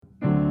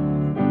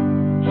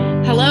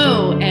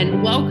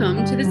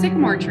welcome to the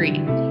Sycamore Tree,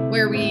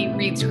 where we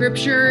read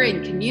scripture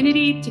in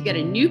community to get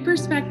a new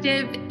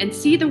perspective and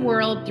see the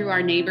world through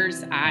our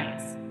neighbor's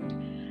eyes.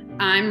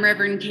 I'm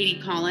Reverend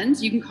Katie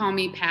Collins. You can call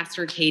me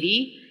Pastor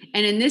Katie.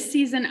 And in this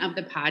season of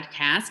the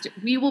podcast,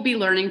 we will be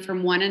learning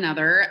from one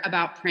another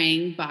about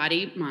praying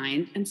body,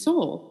 mind, and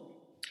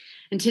soul.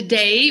 And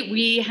today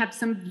we have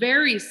some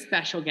very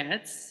special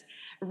guests.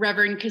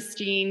 Reverend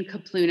Christine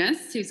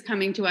Kaplunas, who's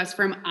coming to us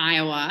from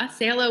Iowa.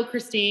 Say hello,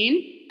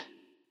 Christine.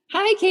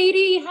 Hi,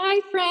 Katie.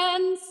 Hi,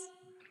 friends.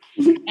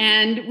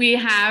 And we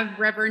have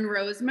Reverend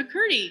Rose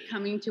McCurdy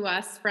coming to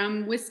us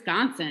from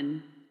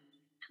Wisconsin.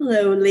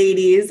 Hello,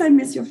 ladies. I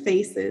miss your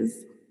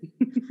faces.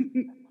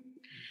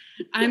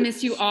 I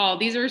miss you all.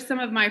 These are some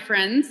of my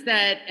friends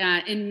that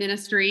in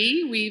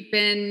ministry, we've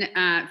been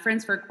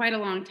friends for quite a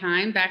long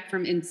time, back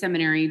from in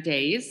seminary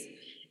days.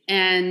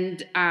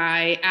 And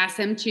I asked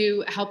them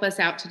to help us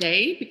out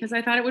today because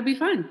I thought it would be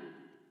fun.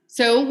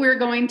 So we're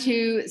going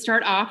to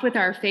start off with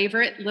our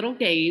favorite little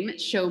game,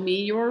 Show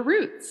Me Your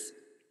Roots,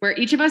 where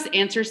each of us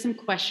answers some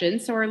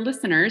questions so our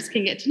listeners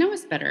can get to know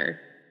us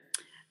better.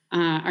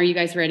 Are you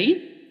guys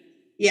ready?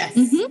 Yes.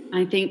 Mm-hmm.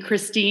 I think,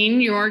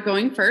 Christine, you're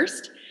going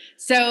first.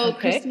 So,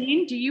 Okay.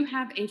 Christine, do you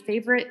have a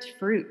favorite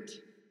fruit?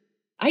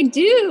 I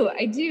do.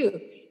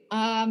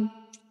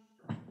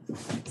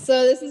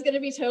 So this is going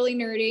to be totally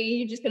nerdy.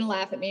 You're just going to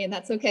laugh at me, and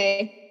that's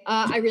okay.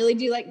 I really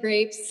do like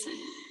grapes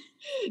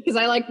because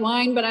I like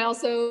wine, but I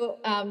also,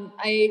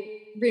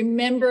 I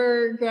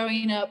remember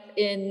growing up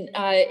in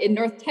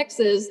North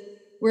Texas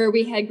where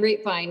we had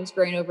grapevines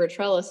growing over a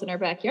trellis in our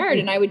backyard,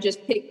 and I would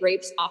just pick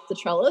grapes off the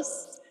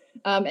trellis.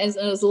 As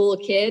a little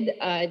kid,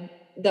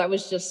 that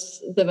was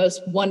just the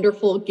most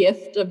wonderful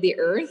gift of the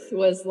earth,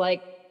 was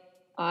like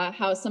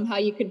how somehow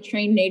you could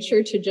train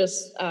nature to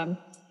just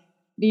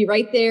be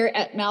right there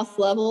at mouth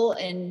level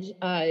and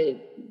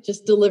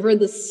just deliver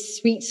the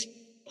sweet,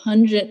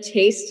 pungent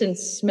taste and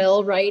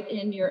smell right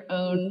in your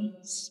own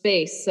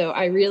space. So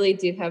I really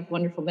do have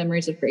wonderful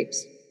memories of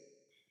grapes.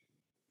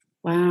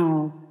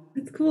 Wow.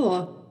 That's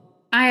cool.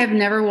 I have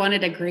never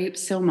wanted a grape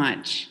so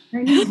much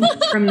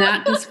from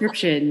that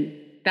description.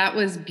 That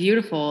was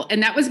beautiful.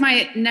 And that was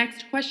my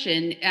next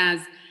question, as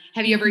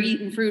have you ever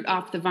eaten fruit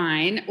off the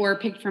vine or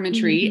picked from a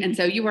tree? And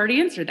so you already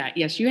answered that.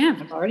 Yes, you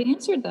have. I've already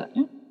answered that.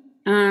 Yeah.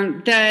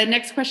 The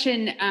next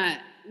question,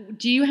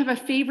 do you have a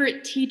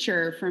favorite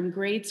teacher from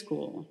grade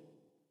school?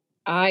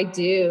 I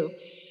do.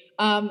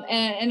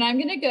 And I'm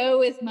going to go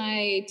with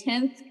my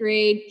 10th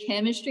grade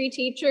chemistry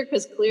teacher,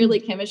 because clearly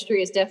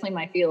chemistry is definitely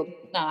my field,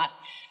 not.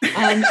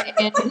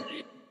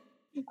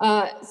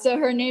 So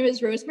her name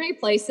is Rosemary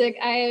Plasek.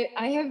 I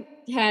have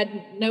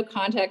had no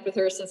contact with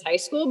her since high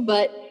school,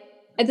 but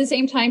at the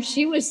same time,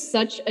 she was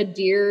such a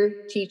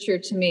dear teacher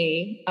to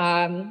me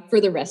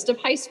for the rest of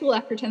high school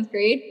after 10th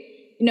grade.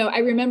 You know, I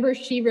remember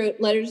she wrote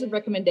letters of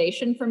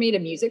recommendation for me to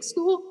music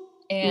school,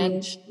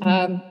 and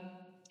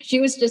she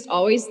was just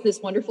always this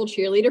wonderful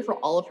cheerleader for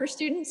all of her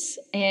students,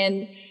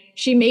 and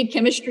she made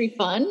chemistry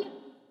fun.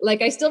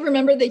 Like, I still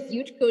remember the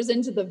Ute goes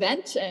into the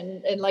vent,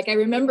 and like, I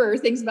remember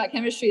things about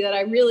chemistry that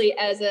I really,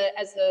 as a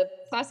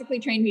classically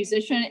trained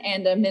musician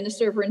and a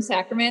minister over in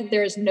Sacrament,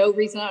 there is no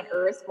reason on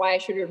earth why I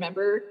should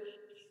remember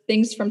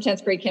things from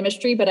 10th grade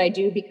chemistry, but I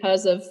do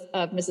because of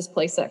Mrs.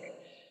 Plasek.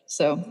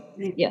 So,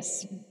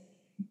 yes.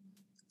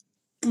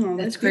 Oh,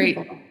 That's great.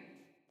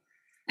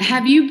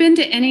 Have you been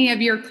to any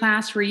of your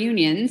class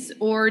reunions,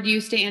 or do you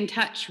stay in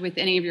touch with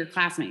any of your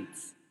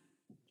classmates?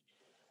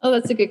 Oh,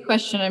 that's a good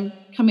question. I'm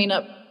coming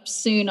up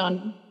soon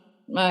on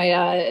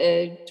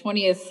my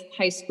 20th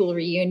high school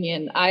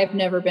reunion. I've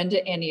never been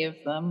to any of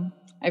them.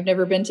 I've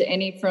never been to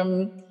any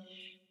from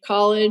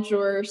college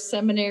or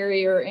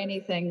seminary or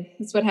anything.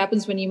 That's what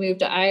happens when you move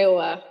to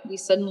Iowa. You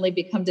suddenly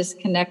become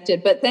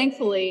disconnected. But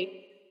thankfully,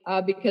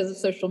 because of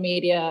social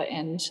media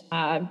and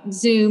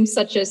Zoom,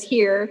 such as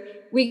here,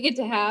 we get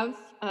to have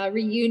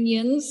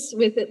reunions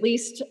with at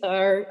least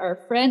our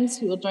friends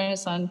who will join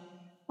us on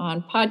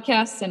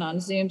podcasts and on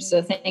Zoom.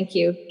 So thank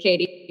you,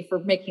 Katie, for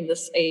making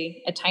this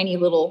a tiny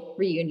little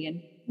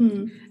reunion.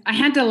 I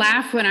had to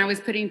laugh when I was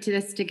putting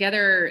this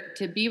together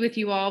to be with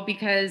you all,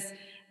 because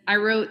I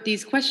wrote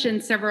these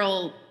questions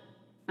several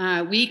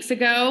weeks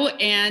ago,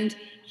 and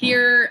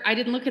here I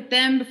didn't look at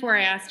them before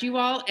I asked you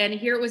all, and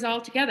here it was all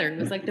together. It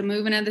was like the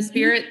movement of the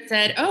Spirit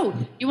said, oh,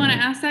 you want to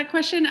ask that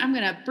question? I'm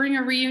going to bring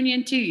a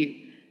reunion to you.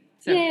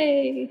 So,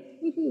 yay.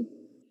 Woo-hoo.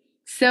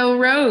 So,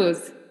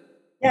 Rose.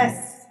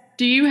 Yes.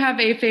 Do you have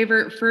a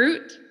favorite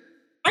fruit?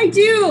 I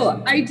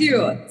do.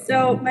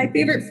 So my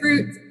favorite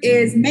fruit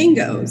is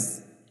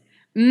mangoes.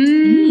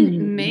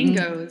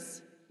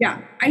 Mangoes.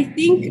 Yeah. I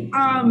think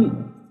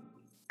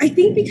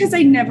because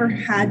I never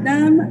had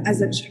them as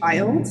a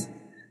child,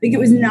 like it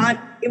was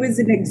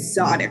an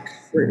exotic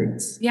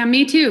fruit. Yeah,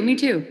 me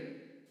too.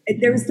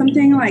 There was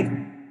something like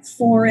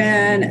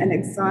foreign and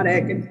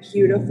exotic and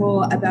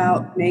beautiful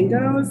about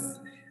mangoes.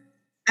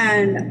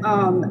 And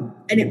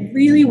it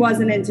really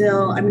wasn't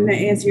until, I'm going to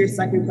answer your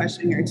second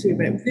question here too,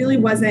 but it really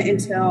wasn't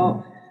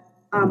until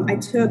I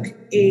took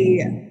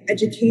a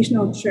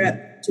educational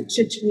trip to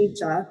Chichen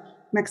Itza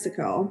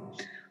Mexico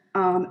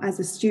as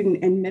a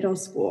student in middle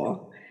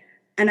school.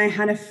 And I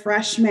had a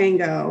fresh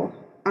mango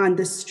on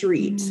the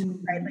street,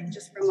 right? Like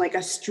just from like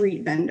a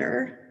street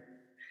vendor.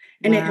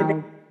 And it had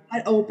been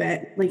cut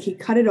open, like he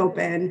cut it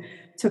open,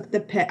 took the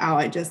pit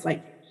out, it just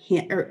like,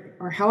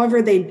 or however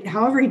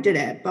he did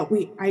it. But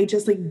I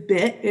just like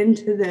bit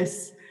into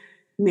this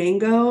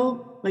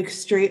mango, like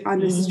straight on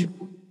the street.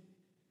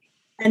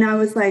 And I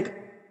was like,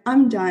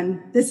 I'm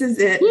done. This is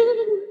it.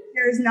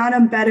 There's not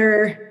a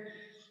better,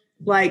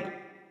 like,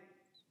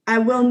 I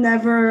will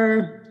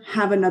never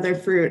have another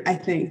fruit, I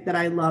think, that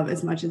I love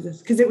as much as this.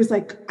 Because it was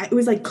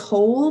like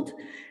cold.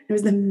 It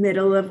was the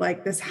middle of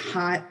like this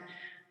hot,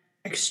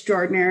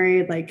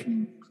 extraordinary, like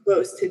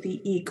close to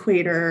the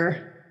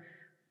equator,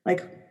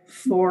 like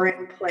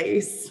foreign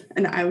place.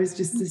 And I was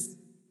just this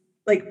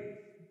like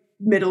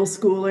middle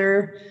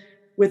schooler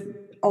with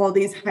all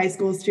these high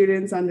school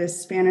students on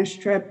this Spanish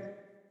trip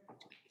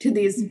to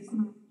these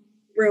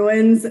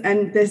ruins.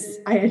 And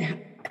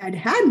I'd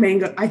had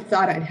mango. I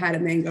thought I'd had a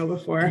mango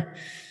before.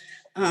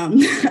 I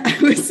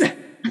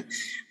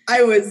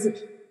was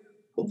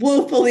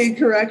woefully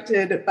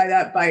corrected by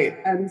that bite.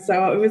 And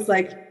so it was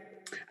like,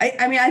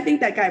 I mean, I think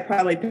that guy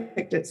probably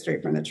picked it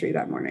straight from the tree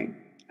that morning.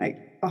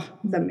 Like, oh,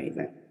 it's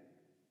amazing.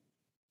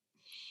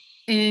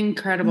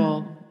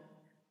 Incredible.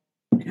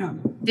 Yeah.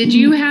 Did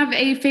you have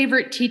a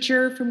favorite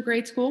teacher from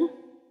grade school?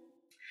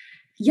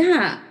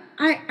 Yeah,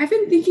 I've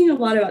been thinking a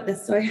lot about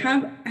this. So I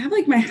have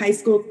like my high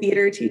school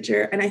theater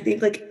teacher, and I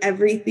think like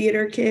every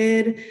theater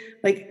kid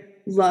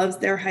like loves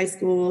their high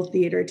school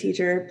theater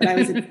teacher. But I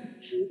was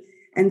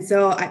and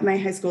so my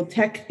high school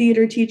tech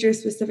theater teacher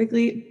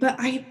specifically, but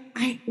I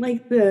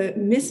like the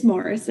Miss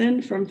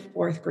Morrison from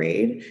 4th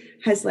grade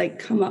has like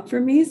come up for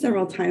me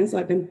several times. So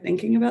I've been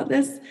thinking about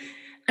this.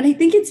 And I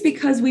think it's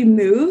because we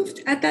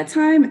moved at that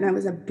time and I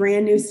was a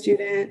brand new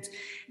student,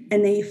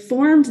 and they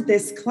formed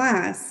this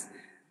class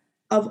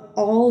of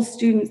all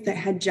students that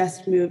had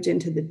just moved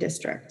into the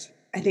district.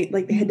 I think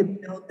like they had to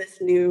build this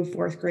new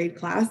 4th grade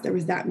class. There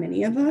was that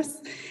many of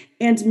us.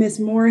 And Miss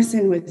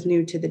Morrison was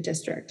new to the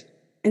district.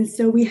 And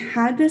so we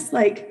had this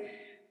like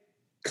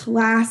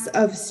class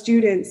of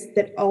students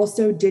that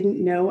also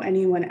didn't know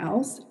anyone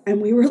else.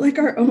 And we were like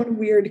our own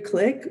weird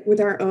clique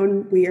with our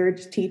own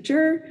weird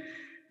teacher.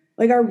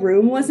 Like our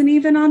room wasn't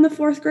even on the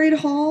 4th grade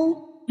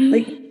hall.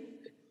 Like,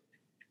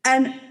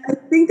 and I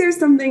think there's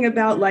something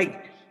about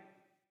like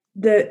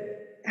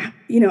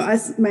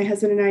us, my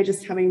husband and I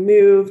just having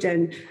moved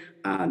and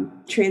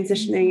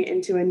transitioning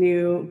into a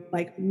new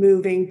like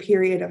moving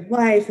period of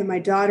life, and my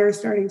daughter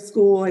starting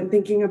school and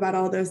thinking about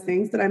all those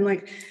things, that I'm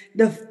like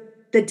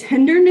the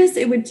tenderness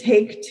it would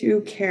take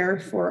to care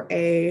for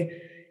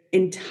a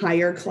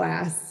entire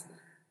class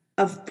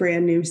of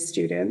brand new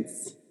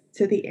students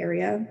to the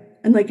area.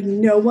 And like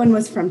no one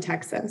was from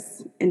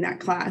Texas in that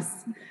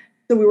class.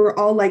 So we were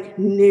all like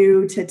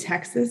new to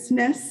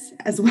Texasness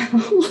as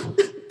well.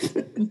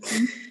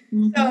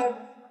 So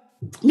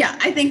yeah,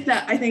 I think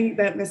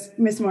that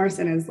Miss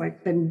Morrison has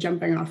like been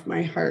jumping off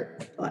my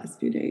heart the last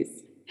few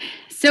days.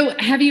 So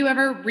have you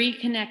ever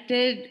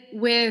reconnected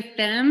with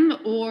them,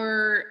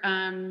 or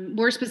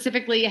more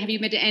specifically, have you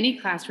been to any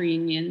class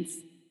reunions?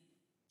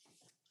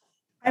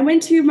 I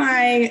went to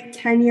my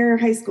 10-year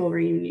high school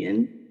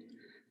reunion.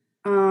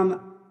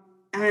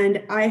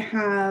 And I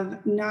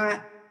have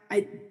not,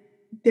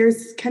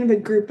 there's kind of a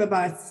group of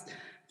us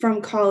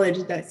from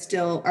college that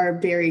still are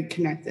very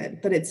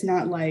connected, but it's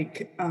not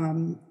like,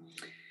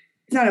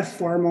 it's not a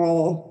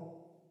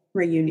formal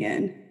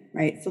reunion,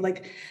 right? So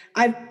like,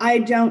 I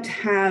don't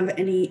have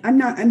any, I'm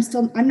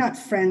not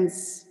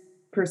friends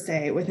per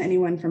se with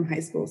anyone from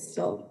high school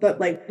still, but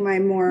like my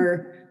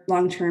more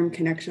long-term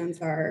connections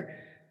are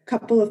a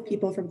couple of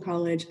people from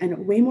college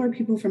and way more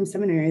people from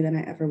seminary than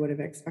I ever would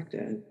have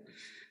expected.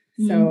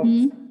 So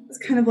it's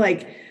kind of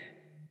like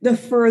the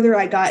further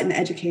I got in the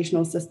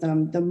educational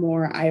system, the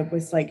more I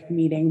was like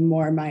meeting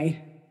more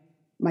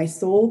my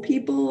soul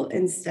people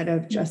instead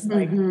of just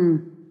like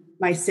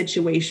my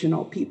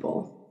situational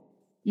people.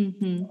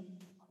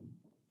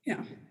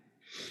 Yeah.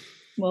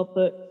 Well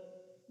put.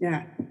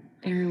 Yeah.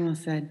 Very well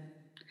said.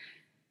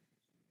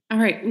 All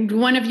right. Do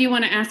one of you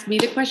want to ask me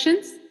the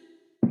questions?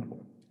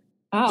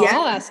 Oh, yeah.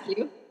 I'll ask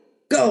you.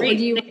 Go. Or do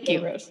you want to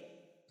go, Rose?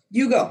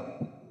 You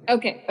go.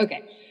 Okay.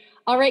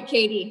 All right,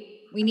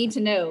 Katie, we need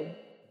to know,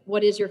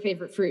 what is your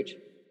favorite fruit?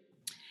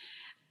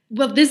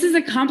 Well, this is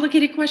a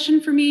complicated question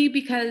for me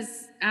because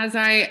as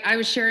I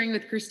was sharing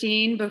with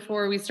Christine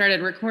before we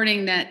started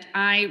recording that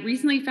I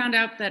recently found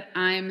out that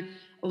I'm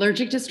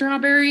allergic to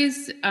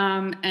strawberries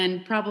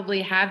and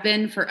probably have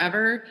been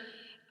forever.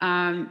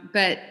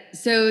 But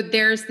so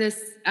there's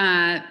this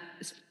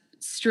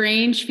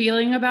strange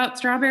feeling about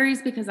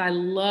strawberries because I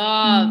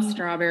love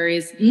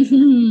strawberries.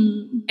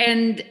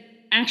 And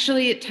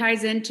actually it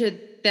ties into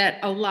that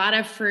a lot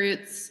of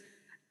fruits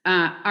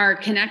are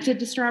connected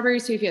to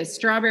strawberries. So if you have a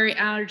strawberry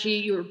allergy,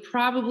 you are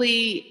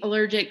probably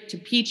allergic to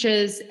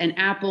peaches and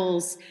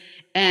apples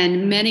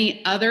and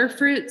many other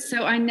fruits.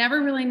 So I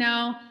never really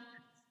know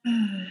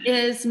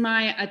is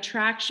my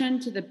attraction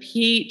to the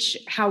peach,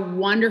 how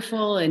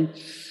wonderful and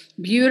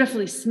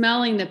beautifully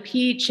smelling the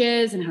peach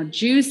is and how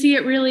juicy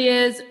it really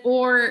is?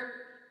 Or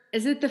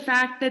is it the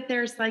fact that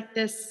there's like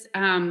this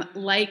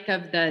like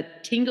of the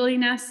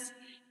tingliness?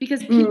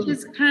 Because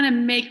peaches kind of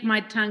make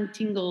my tongue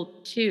tingle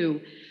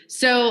too.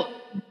 So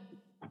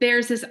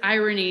there's this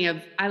irony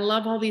of I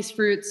love all these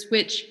fruits,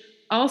 which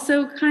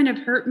also kind of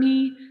hurt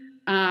me.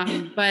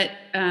 But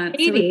so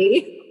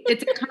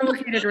it's a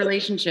complicated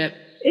relationship.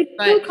 It's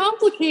so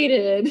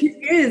complicated. It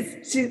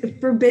is.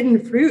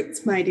 Forbidden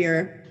fruits, my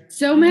dear.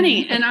 So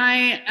many. And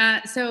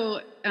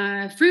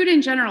fruit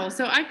in general.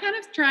 So I kind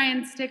of try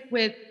and stick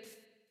with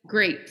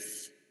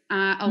grapes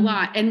a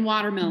lot and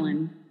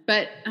watermelon.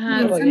 But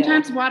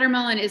sometimes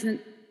watermelon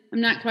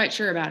I'm not quite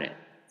sure about it.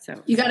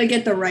 So you got to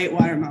get the right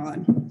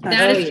watermelon.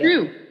 That is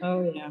true.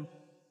 Oh, yeah.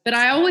 But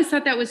I always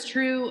thought that was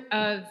true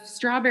of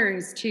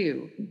strawberries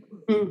too.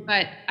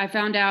 But I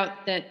found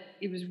out that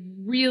it was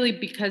really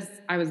because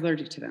I was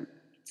allergic to them.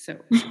 So,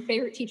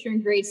 favorite teacher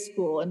in grade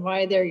school and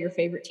why they're your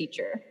favorite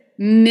teacher?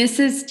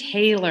 Mrs.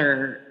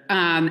 Taylor.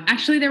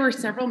 Actually, there were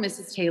several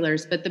Mrs.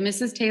 Taylors, but the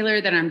Mrs.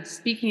 Taylor that I'm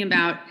speaking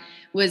about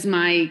was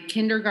my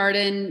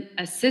kindergarten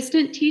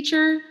assistant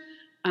teacher.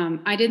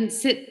 I didn't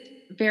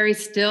sit very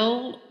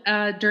still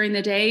during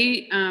the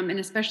day, and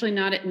especially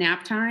not at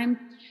nap time.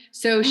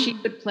 So she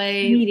would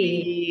play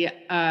the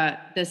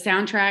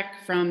soundtrack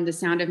from the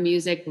Sound of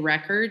Music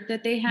record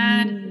that they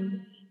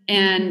had.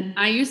 And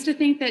I used to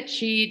think that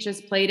she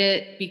just played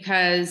it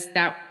because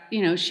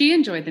she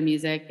enjoyed the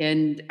music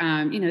and,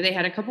 they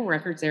had a couple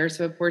records there.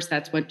 So of course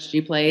that's what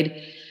she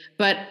played.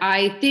 But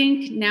I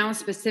think now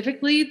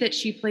specifically that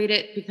she played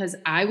it because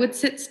I would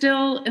sit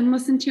still and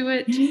listen to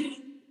it.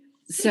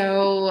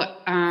 So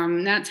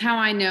that's how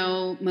I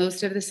know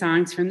most of the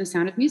songs from the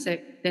Sound of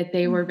Music, that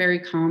they were very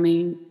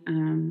calming.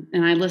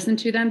 And I listened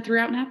to them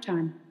throughout nap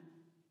time.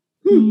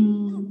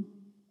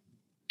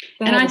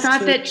 And I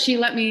thought that she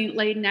let me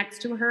lay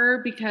next to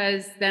her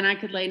because then I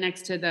could lay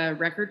next to the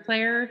record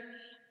player.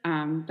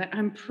 But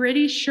I'm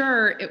pretty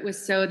sure it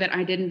was so that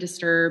I didn't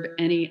disturb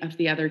any of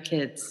the other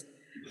kids.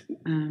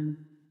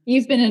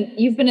 You've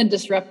been a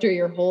disruptor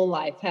your whole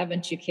life,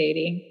 haven't you,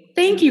 Katie?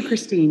 Thank you,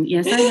 Christine.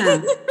 Yes, I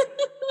have.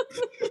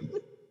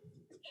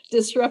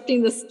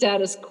 Disrupting the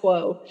status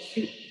quo,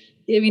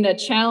 giving a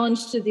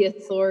challenge to the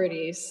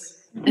authorities.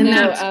 And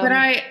that's what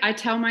I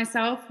tell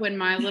myself when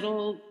my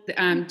little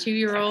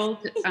 2-year-old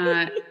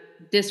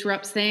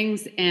disrupts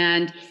things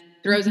and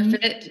throws a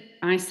fit.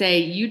 I say,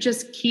 you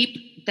just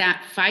keep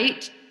that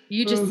fight.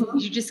 You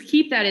just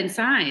keep that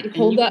inside. You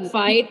hold that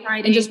fight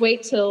and just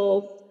wait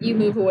till you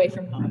move away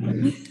from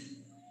home.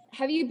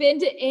 Have you been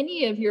to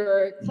any of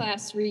your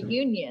class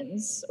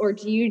reunions, or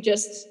do you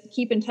just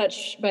keep in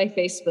touch by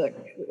Facebook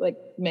like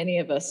many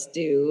of us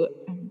do?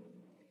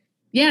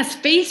 Yes,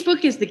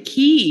 Facebook is the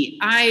key.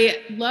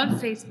 I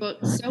love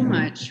Facebook so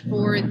much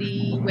for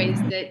the ways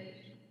that,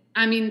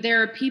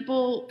 there are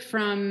people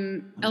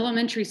from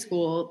elementary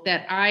school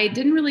that I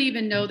didn't really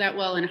even know that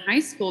well in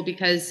high school,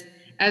 because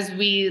as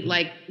we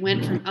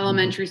went from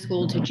elementary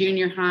school to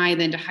junior high,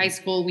 then to high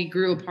school, we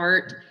grew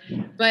apart.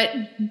 But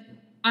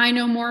I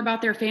know more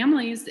about their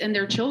families and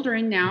their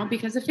children now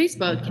because of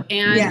Facebook.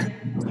 And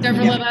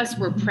several of us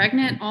were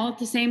pregnant all at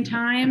the same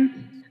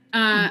time.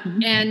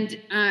 And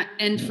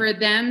for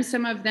them,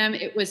 some of them,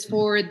 it was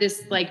for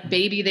this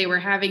baby they were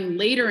having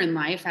later in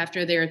life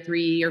after their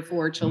 3 or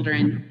 4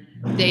 children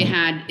they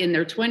had in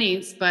their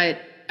 20s. But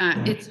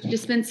it's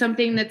just been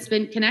something that's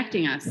been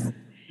connecting us.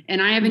 And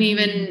I haven't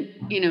even,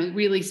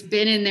 really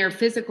been in their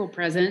physical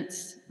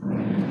presence,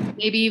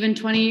 maybe even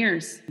 20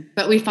 years,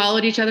 but we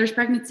followed each other's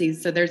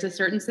pregnancies. So there's a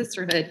certain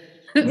sisterhood.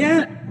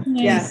 Yeah.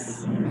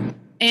 Yes.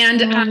 And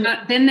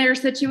then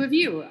there's the two of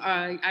you.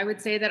 I would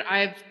say that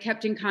I've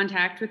kept in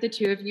contact with the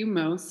two of you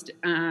most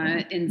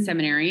in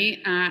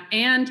seminary.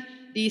 And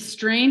the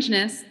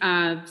strangeness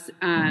of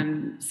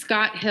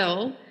Scott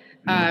Hill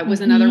was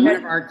another one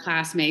of our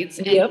classmates.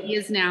 And he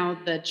is now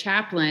the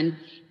chaplain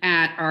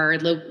at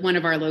one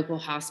of our local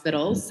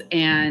hospitals.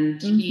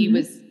 And he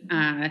was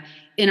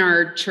in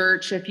our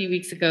church a few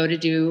weeks ago to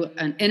do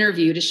an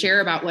interview to share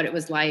about what it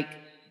was like,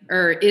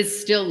 or is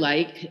still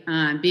like,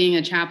 being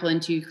a chaplain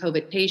to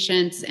COVID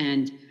patients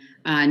and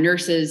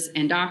nurses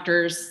and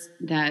doctors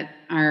that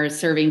are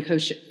serving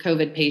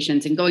COVID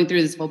patients and going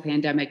through this whole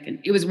pandemic. And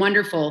it was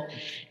wonderful.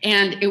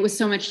 And it was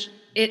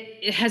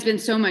it has been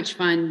so much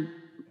fun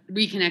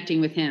reconnecting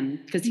with him,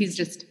 because he's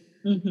just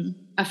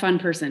a fun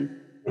person.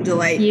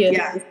 Delight.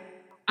 Yeah.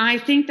 I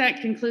think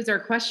that concludes our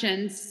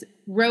questions.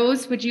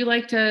 Rose, would you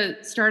like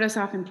to start us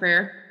off in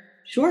prayer?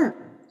 Sure.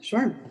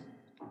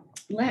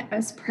 Let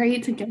us pray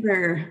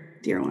together,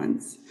 dear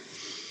ones.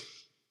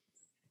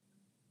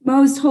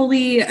 Most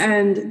holy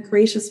and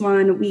gracious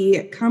one,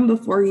 we come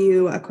before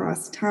you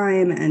across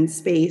time and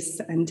space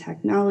and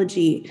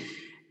technology,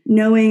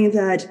 knowing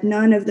that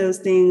none of those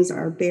things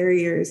are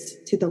barriers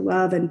to the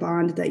love and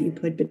bond that you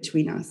put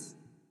between us.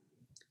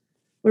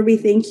 Lord, we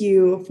thank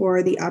you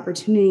for the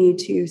opportunity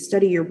to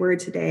study your word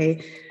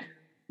today.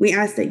 We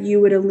ask that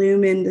you would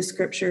illumine the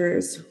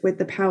scriptures with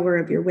the power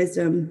of your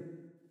wisdom,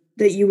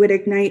 that you would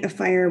ignite a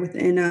fire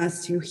within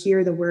us to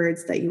hear the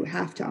words that you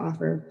have to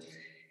offer,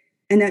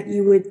 and that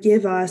you would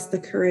give us the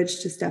courage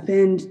to step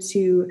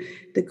into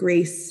the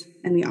grace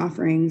and the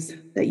offerings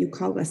that you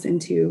call us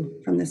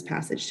into from this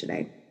passage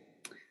today.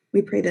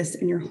 We pray this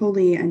in your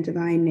holy and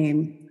divine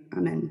name.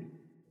 Amen.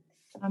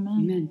 Amen.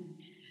 Amen.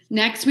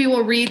 Next, we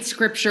will read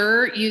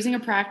scripture using a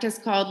practice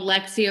called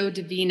Lectio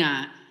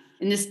Divina.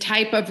 In this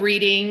type of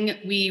reading,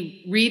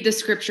 we read the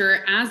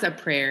scripture as a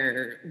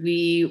prayer.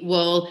 We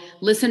will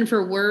listen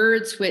for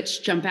words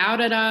which jump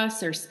out at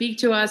us or speak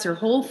to us, or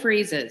whole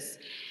phrases.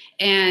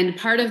 And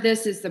part of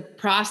this is the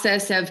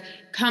process of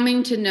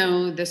coming to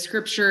know the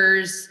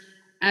scriptures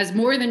as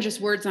more than just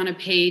words on a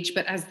page,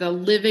 but as the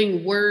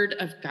living word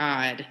of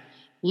God,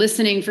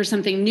 listening for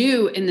something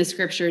new in the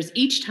scriptures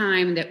each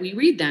time that we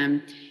read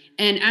them,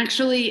 and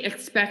actually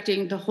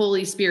expecting the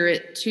Holy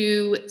Spirit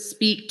to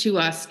speak to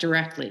us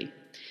directly.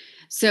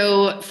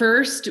 So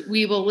first,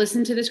 we will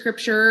listen to the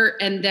scripture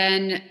and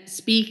then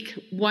speak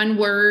one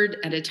word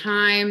at a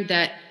time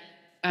that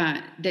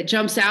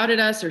jumps out at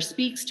us or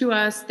speaks to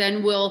us.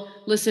 Then we'll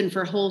listen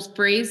for whole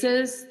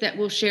phrases that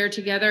we'll share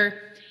together.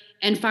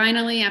 And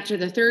finally, after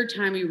the third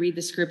time we read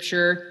the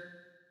scripture,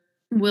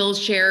 we'll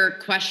share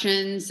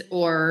questions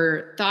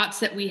or thoughts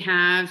that we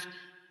have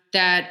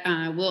that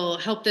will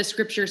help the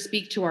scripture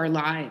speak to our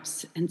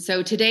lives. And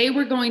so today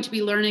we're going to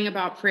be learning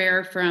about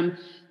prayer from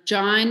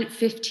John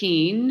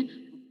 15,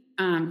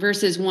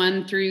 verses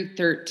 1 through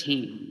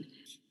 13.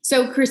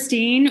 So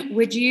Christine,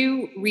 would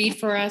you read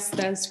for us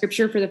the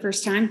scripture for the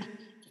first time?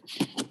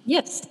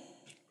 Yes.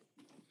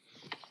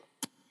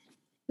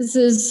 This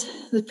is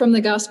from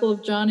the Gospel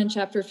of John in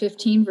chapter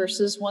 15,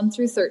 verses 1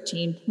 through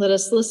 13. Let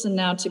us listen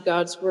now to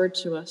God's word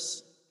to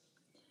us.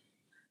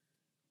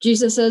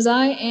 Jesus says,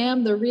 "I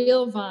am the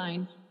real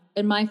vine,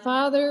 and my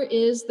Father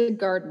is the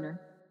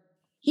gardener.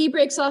 He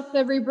breaks off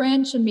every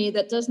branch in me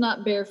that does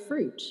not bear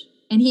fruit,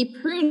 and he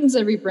prunes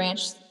every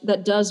branch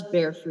that does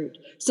bear fruit,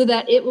 so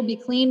that it will be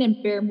clean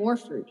and bear more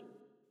fruit.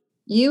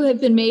 You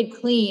have been made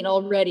clean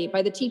already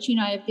by the teaching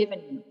I have given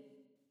you.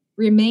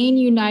 Remain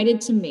united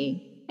to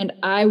me, and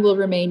I will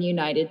remain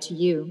united to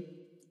you.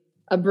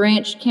 A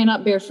branch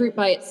cannot bear fruit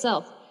by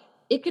itself.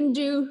 It can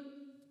do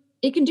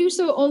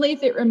so only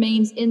if it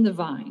remains in the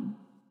vine.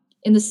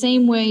 In the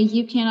same way,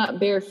 you cannot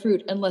bear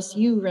fruit unless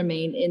you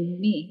remain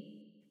in me."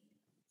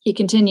 He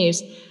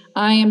continues,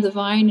 "I am the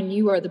vine and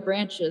you are the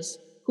branches.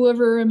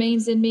 Whoever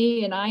remains in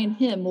me and I in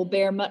him will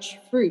bear much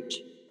fruit.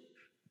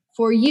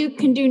 For you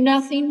can do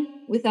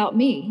nothing without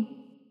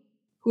me.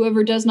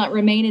 Whoever does not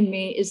remain in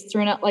me is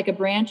thrown out like a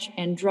branch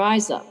and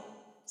dries up.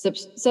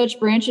 Such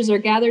branches are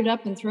gathered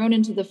up and thrown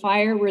into the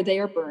fire where they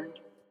are burned.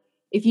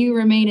 If you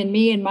remain in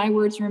me and my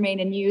words remain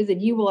in you, then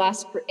you will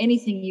ask for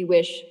anything you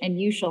wish and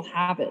you shall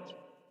have it.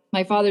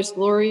 My Father's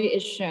glory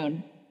is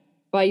shown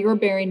by your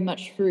bearing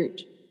much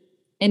fruit.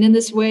 And in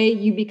this way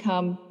you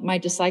become my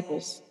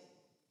disciples.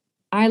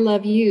 I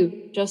love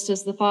you just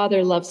as the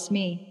Father loves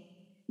me.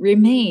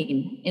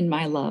 Remain in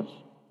my love.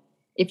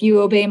 If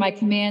you obey my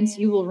commands,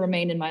 you will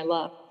remain in my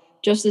love,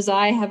 just as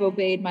I have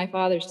obeyed my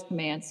Father's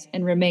commands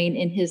and remain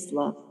in his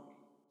love.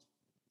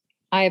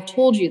 I have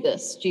told you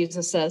this,"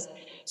 Jesus says,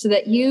 "so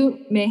that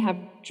you may have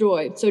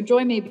joy, so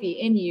joy may be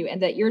in you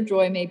and that your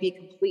joy may be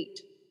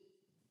complete.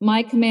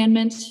 My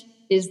commandment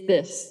is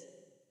this: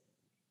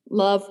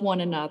 love one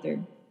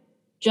another,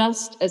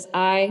 just as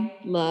I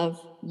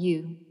love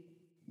you.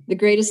 The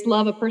greatest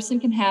love a person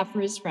can have for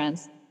his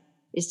friends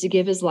is to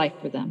give his life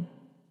for them."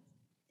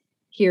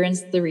 Here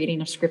ends the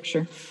reading of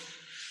scripture.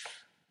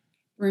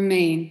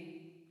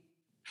 Remain.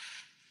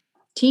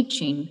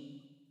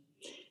 Teaching.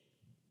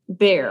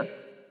 Bear.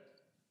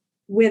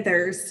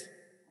 Withers.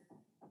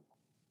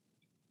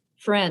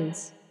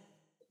 Friends.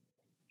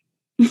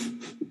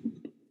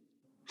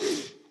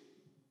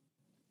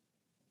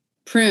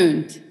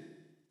 Pruned.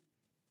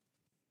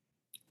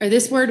 Or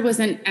this word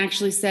wasn't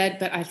actually said,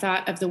 but I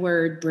thought of the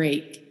word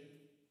break.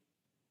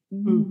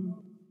 Mm.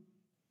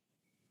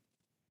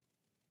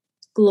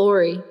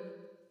 Glory.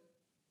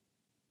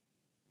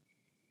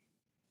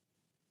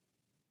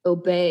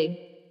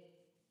 Obey.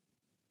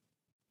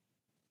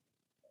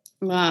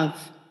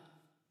 Love.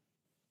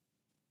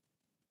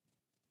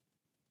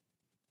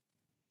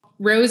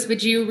 Rose,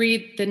 would you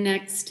read the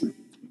next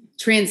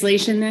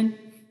translation then?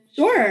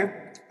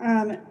 Sure.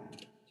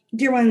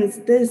 Dear ones,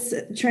 this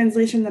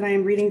translation that I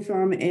am reading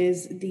from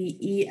is the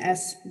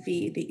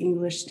ESV, the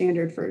English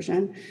Standard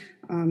Version.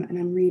 And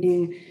I'm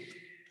reading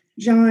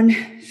John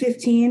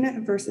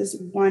 15, verses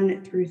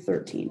 1 through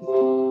 13. Of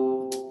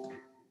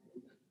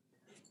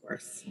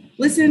course.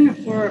 Listen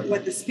for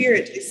what the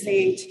Spirit is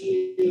saying to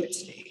you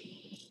today.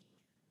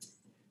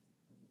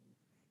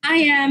 I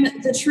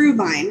am the true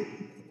vine,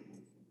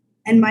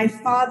 and my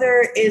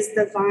Father is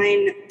the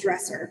vine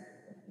dresser.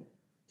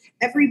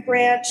 Every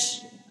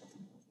branch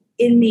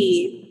in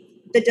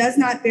me that does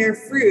not bear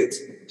fruit,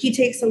 he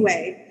takes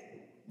away.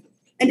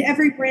 And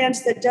every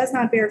branch that does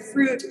not bear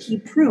fruit, he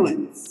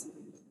prunes,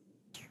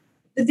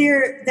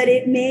 that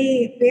it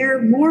may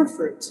bear more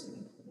fruit.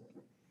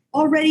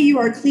 Already you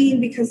are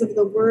clean because of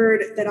the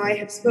word that I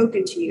have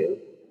spoken to you.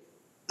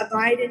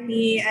 Abide in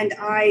me and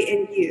I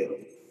in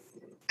you.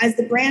 As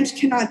the branch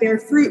cannot bear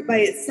fruit by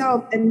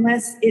itself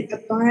unless it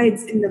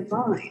abides in the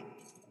vine,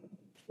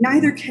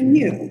 neither can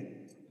you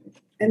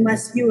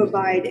unless you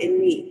abide in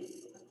me.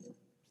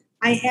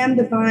 I am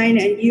the vine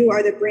and you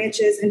are the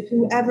branches, and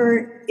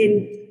whoever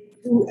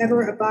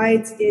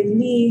abides in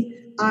me,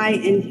 I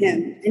in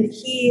him. And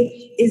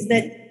he is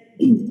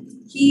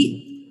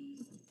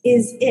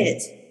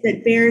it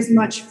that bears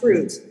much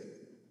fruit.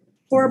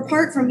 For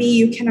apart from me,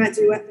 you can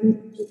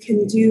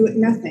do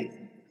nothing.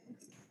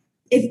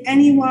 If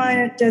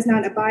anyone does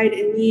not abide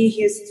in me,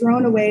 he is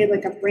thrown away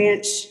like a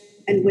branch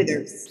and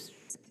withers.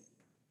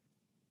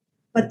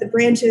 But the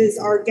branches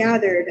are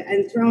gathered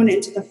and thrown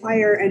into the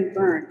fire and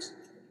burned.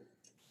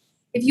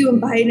 If you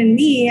abide in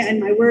me and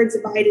my words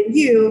abide in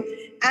you,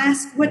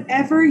 ask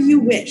whatever you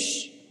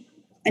wish,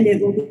 and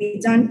it will be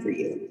done for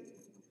you.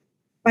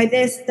 By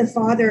this, the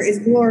Father is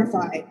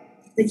glorified,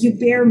 that you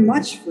bear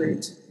much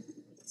fruit,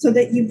 so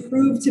that you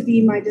prove to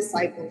be my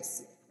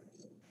disciples.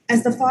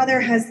 As the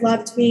Father has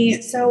loved me,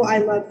 so I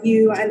love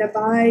you, and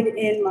abide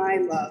in my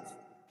love.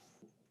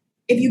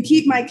 If you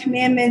keep my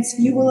commandments,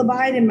 you will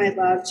abide in my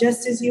love,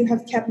 just as you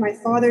have kept my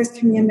Father's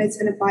commandments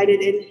and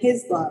abided in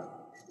his love.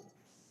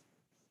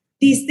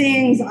 These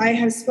things I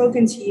have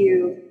spoken to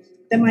you,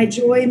 that my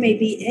joy may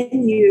be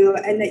in you,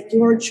 and that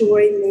your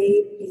joy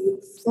may be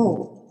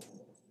full.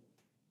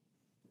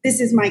 This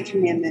is my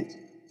commandment,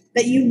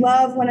 that you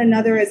love one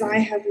another as I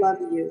have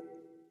loved you.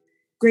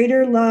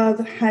 Greater love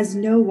has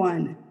no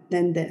one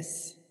than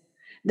this,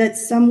 that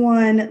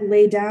someone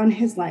lay down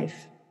his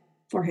life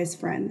for his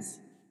friends.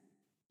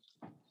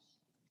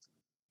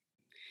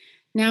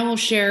 Now we'll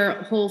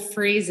share whole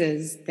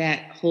phrases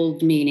that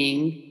hold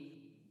meaning,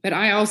 but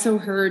I also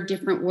heard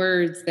different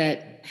words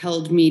that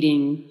held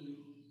meaning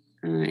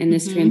in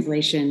this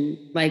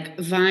translation, like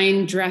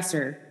vine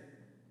dresser.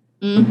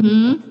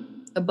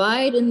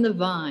 Abide in the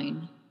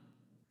vine.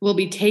 Will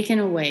be taken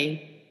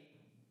away.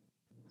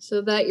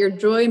 So that your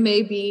joy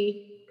may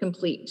be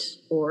complete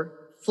or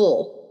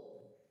full.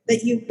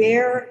 That you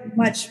bear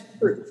much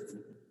fruit.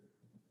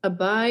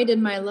 Abide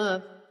in my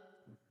love.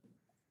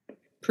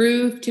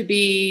 Prove to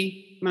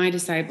be my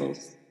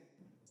disciples.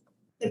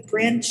 The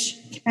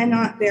branch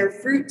cannot bear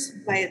fruit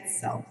by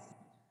itself.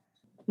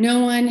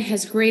 No one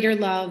has greater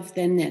love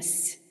than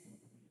this.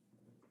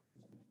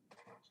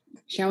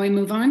 Shall we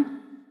move on?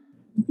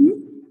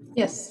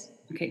 Yes.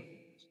 Okay.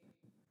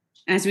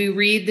 As we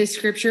read the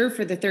scripture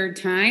for the third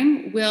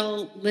time,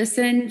 we'll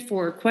listen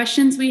for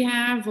questions we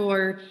have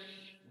or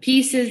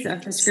pieces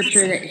of the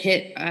scripture that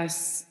hit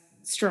us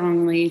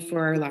strongly for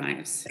our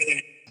lives.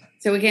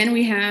 So again,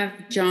 we have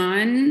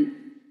John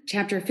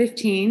chapter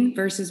 15,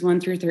 verses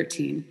 1 through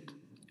 13.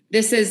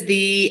 This is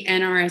the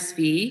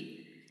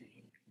NRSV.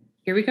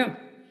 Here we go.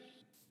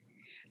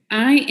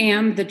 I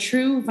am the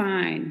true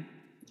vine,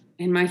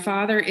 and my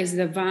Father is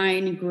the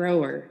vine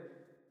grower.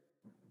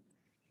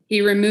 He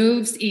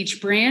removes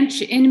each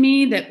branch in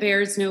me that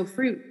bears no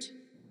fruit.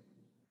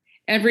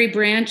 Every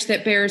branch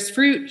that bears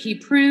fruit, he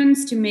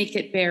prunes to make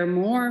it bear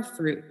more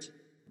fruit.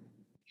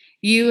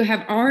 You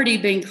have already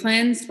been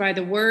cleansed by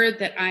the word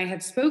that I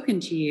have spoken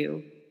to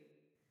you.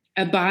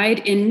 Abide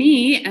in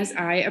me as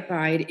I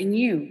abide in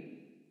you.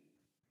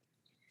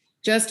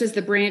 Just as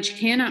the branch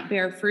cannot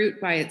bear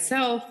fruit by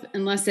itself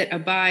unless it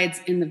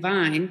abides in the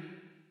vine,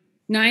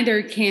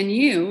 neither can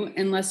you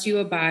unless you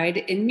abide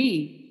in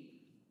me.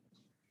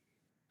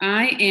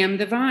 I am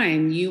the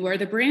vine, you are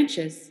the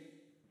branches.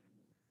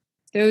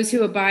 Those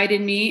who abide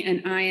in me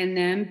and I in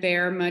them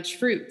bear much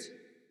fruit,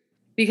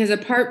 because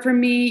apart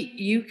from me,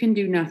 you can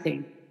do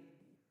nothing.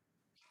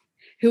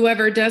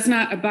 Whoever does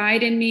not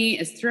abide in me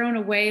is thrown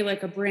away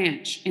like a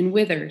branch and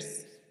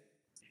withers.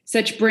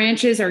 Such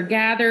branches are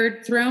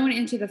gathered, thrown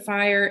into the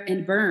fire,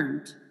 and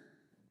burned.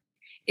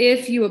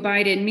 If you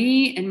abide in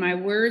me and my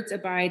words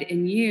abide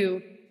in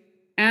you,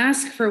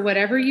 ask for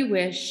whatever you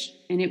wish,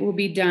 and it will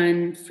be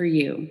done for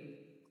you.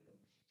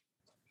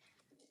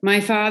 My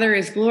Father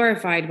is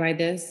glorified by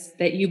this,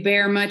 that you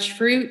bear much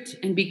fruit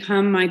and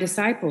become my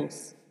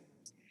disciples.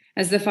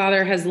 As the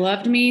Father has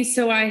loved me,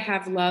 so I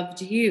have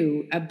loved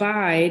you.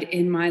 Abide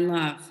in my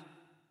love.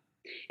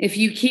 If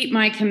you keep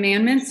my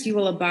commandments, you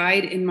will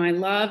abide in my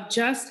love,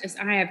 just as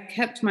I have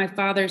kept my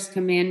Father's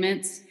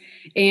commandments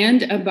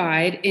and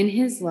abide in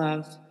his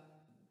love.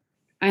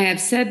 I have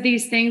said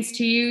these things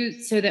to you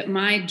so that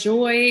my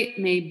joy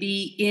may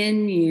be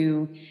in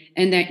you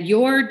and that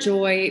your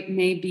joy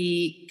may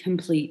be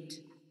complete.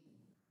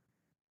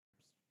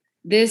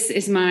 This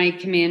is my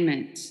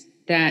commandment,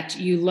 that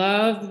you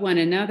love one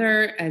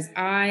another as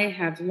I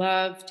have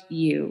loved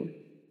you.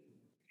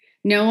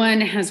 No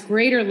one has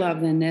greater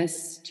love than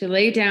this, to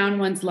lay down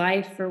one's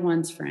life for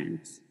one's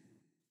friends.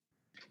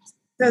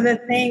 So the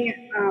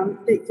thing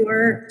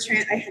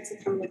that I had to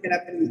come look it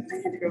up and I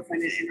had to go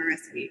find it in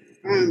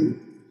RSV.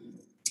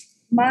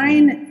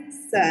 Mine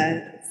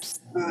says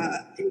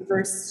in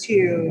verse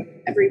 2,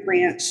 every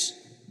branch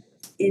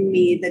in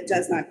me that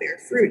does not bear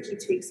fruit, he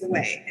takes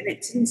away. And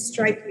it didn't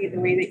strike me the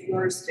way that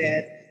yours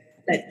did,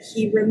 that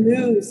he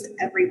removes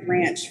every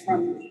branch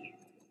from me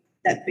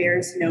that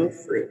bears no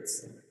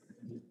fruits.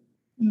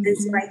 Mm-hmm. And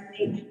so I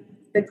think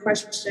the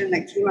question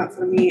that came up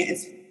for me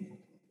is,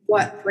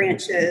 what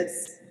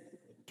branches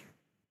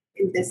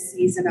in this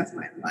season of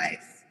my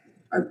life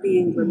are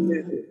being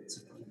removed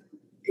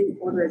in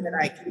order that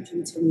I can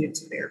continue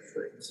to bear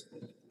fruit?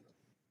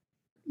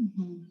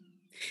 Mm-hmm.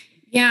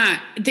 Yeah,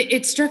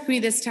 it struck me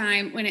this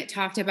time when it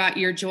talked about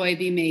your joy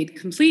be made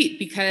complete,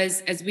 because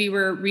as we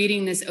were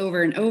reading this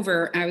over and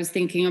over, I was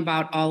thinking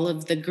about all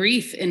of the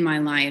grief in my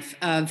life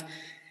of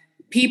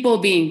people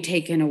being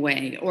taken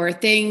away or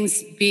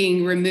things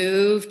being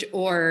removed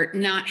or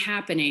not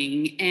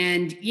happening.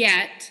 And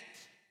yet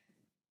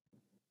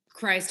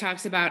Christ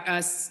talks about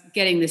us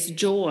getting this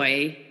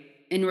joy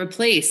in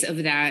replace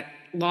of that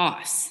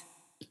loss.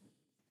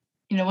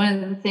 You know,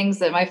 one of the things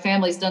that my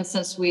family's done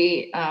since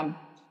we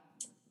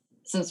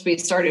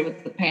started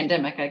with the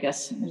pandemic, I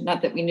guess,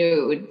 not that we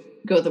knew it would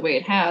go the way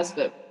it has,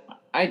 but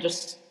I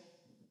just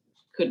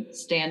couldn't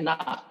stand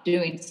not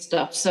doing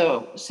stuff.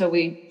 So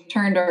we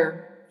turned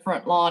our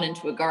front lawn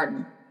into a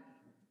garden,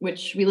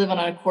 which we live on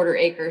a 1/4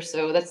 acre.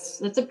 So that's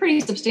a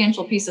pretty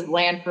substantial piece of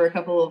land for a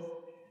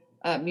couple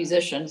of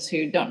musicians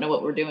who don't know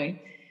what we're doing.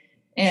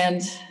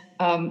 And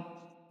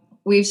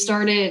we've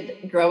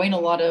started growing a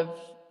lot of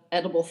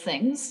edible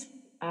things.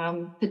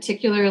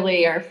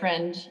 Particularly our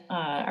friend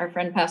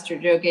Pastor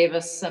Joe gave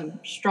us some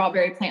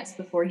strawberry plants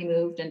before he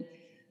moved. And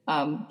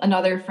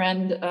another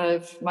friend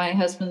of my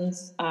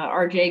husband's,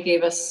 RJ,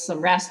 gave us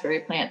some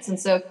raspberry plants. And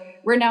so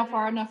we're now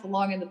far enough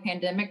along in the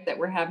pandemic that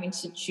we're having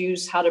to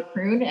choose how to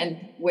prune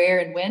and where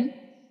and when,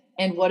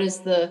 and what is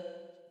the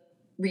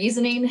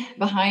reasoning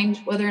behind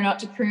whether or not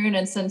to prune.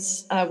 And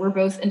since we're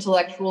both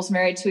intellectuals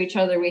married to each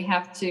other, we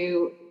have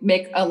to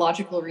make a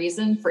logical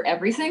reason for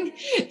everything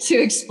to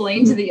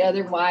explain to the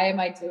other, why am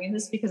I doing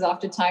this? Because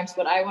oftentimes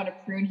what I want to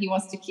prune, he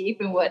wants to keep,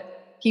 and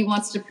what he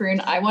wants to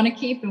prune, I want to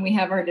keep, and we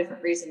have our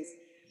different reasons.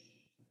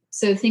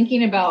 So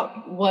thinking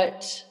about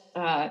what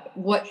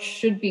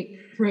should be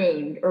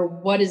pruned or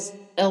what is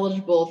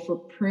eligible for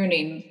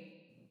pruning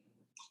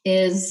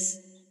is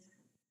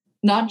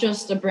not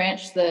just a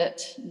branch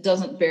that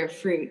doesn't bear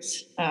fruit.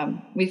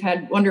 We've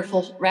had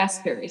wonderful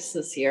raspberries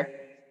this year,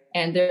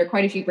 and there are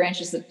quite a few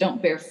branches that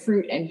don't bear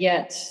fruit, and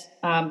yet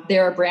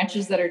there are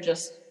branches that are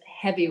just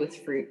heavy with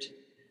fruit.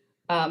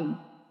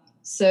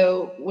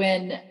 So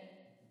when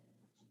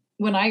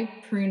I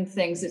prune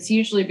things, it's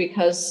usually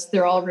because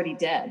they're already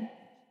dead.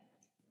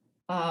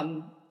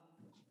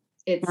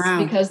 It's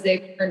wow. Because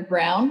they've turned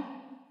brown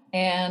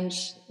and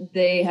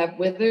they have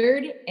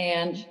withered,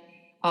 and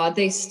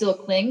they still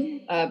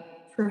cling,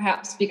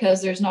 perhaps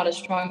because there's not a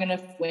strong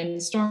enough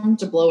windstorm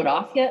to blow it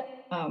off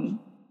yet.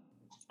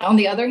 On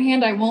the other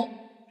hand, I won't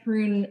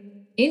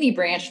prune any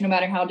branch, no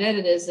matter how dead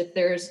it is, if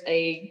there's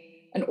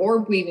an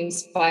orb weaving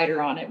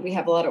spider on it. We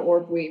have a lot of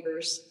orb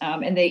weavers,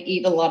 and they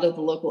eat a lot of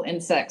the local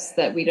insects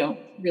that we don't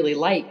really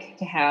like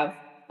to have,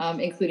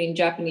 including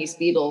Japanese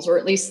beetles, or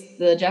at least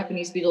the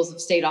Japanese beetles have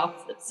stayed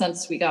off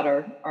since we got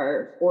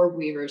our orb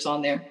weavers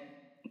on there.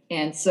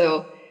 And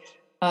so,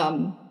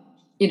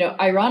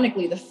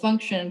 ironically, the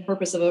function and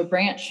purpose of a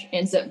branch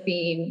ends up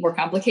being more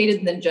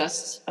complicated than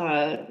just,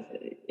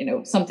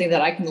 something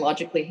that I can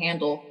logically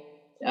handle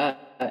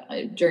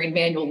during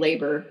manual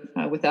labor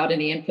without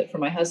any input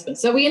from my husband.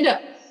 So we end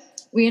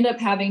up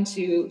having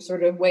to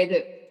sort of weigh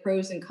the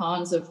pros and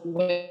cons of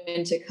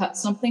when to cut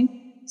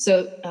something.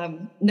 So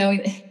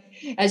knowing,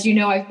 as you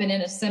know, I've been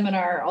in a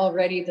seminar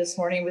already this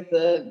morning with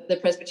the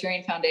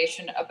Presbyterian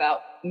Foundation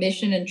about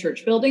mission in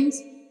church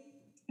buildings.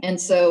 And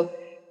so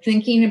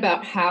thinking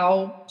about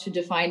how to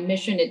define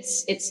mission,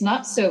 it's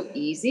not so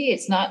easy.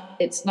 It's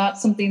not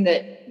something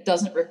that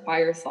doesn't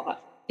require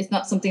thought. It's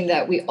not something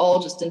that we all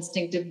just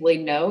instinctively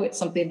know. It's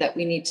something that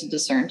we need to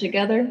discern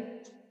together.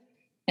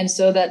 And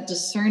so that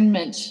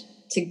discernment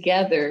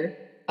together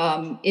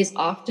is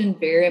often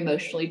very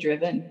emotionally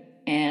driven.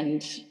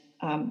 And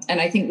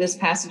I think this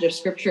passage of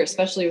scripture,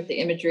 especially with the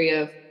imagery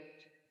of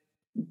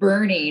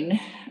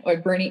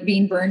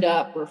being burned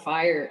up or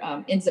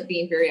fire, ends up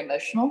being very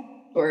emotional,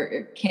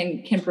 or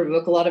can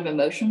provoke a lot of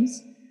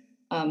emotions.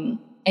 And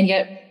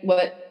yet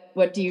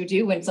what do you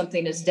do when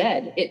something is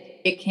dead?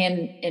 It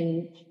can,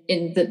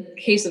 in the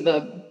case of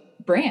a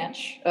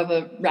branch of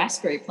a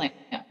raspberry plant,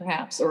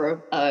 perhaps,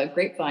 or a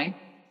grapevine,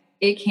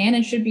 it can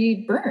and should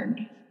be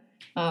burned.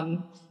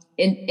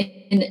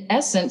 In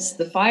essence,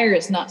 the fire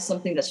is not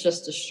something that's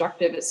just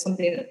destructive. It's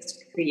something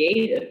that's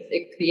creative.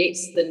 It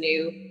creates the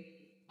new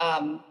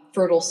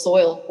fertile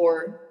soil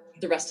for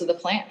the rest of the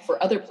plant,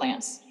 for other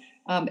plants.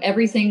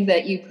 Everything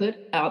that you put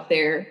out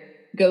there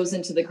goes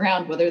into the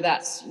ground, whether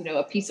that's,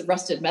 a piece of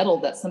rusted metal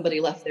that somebody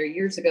left there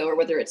years ago, or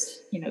whether it's,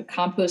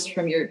 compost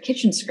from your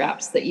kitchen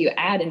scraps that you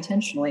add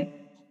intentionally.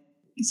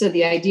 So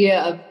the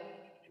idea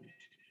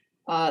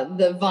of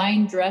the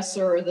vine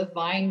dresser or the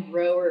vine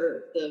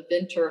grower, the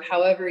vintner,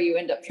 however you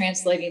end up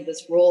translating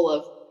this role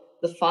of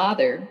the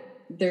Father,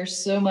 there's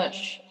so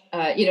much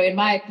in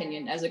my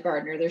opinion, as a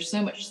gardener, there's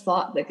so much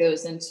thought that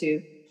goes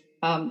into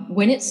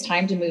when it's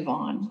time to move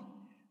on.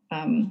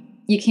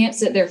 You can't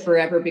sit there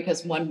forever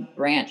because one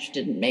branch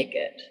didn't make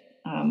it.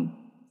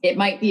 It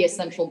might be a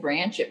central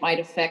branch. It might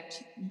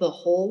affect the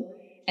whole.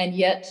 And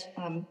yet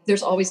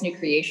there's always new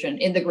creation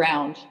in the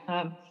ground.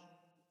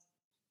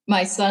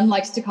 My son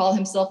likes to call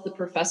himself the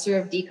professor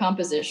of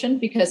decomposition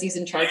because he's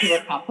in charge of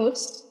our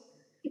compost.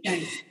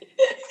 Nice.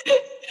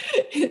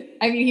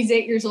 I mean, he's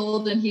 8 years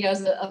old and he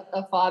has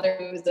a father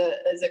who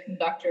is a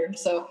conductor.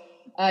 So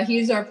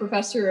he's our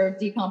professor of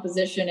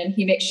decomposition, and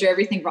he makes sure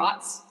everything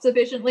rots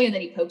sufficiently, and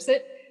then he pokes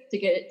it to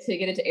get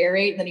it to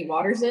aerate, and then he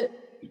waters it.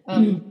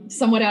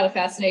 Somewhat out of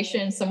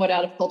fascination, somewhat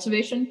out of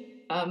cultivation.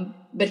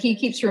 But he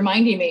keeps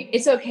reminding me,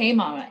 it's okay,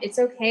 Mama. It's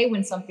okay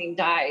when something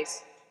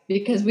dies,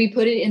 because we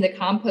put it in the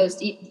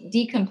compost, it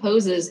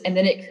decomposes, and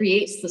then it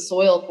creates the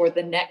soil for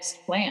the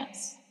next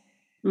plants.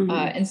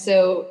 And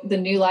so the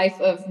new life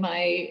of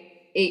my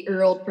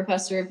 8-year-old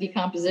professor of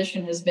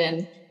decomposition has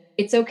been,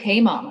 it's okay,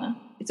 Mama.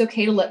 It's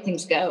okay to let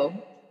things go,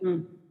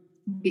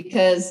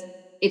 because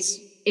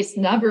it's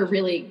never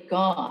really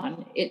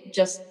gone. It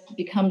just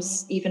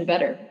becomes even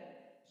better.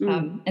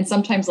 And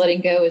sometimes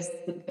letting go is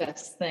the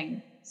best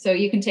thing. So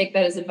you can take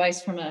that as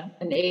advice from an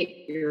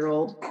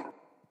 8-year-old,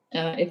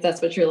 if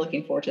that's what you're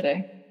looking for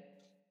today.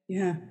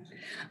 Yeah.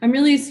 I'm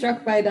really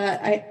struck by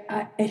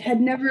that. It had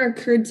never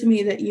occurred to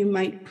me that you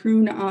might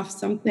prune off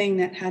something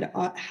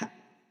that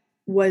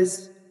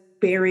was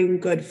bearing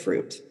good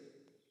fruit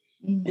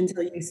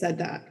until you said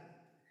that,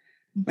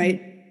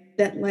 right?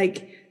 That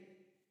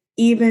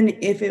even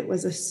if it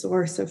was a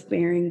source of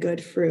bearing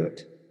good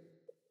fruit,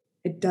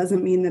 it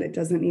doesn't mean that it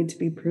doesn't need to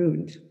be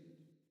pruned,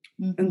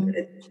 and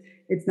that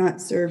it's not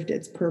served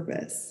its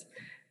purpose.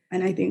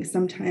 And I think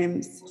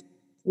sometimes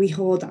we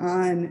hold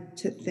on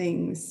to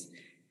things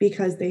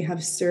because they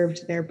have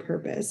served their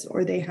purpose,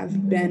 or they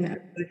have been a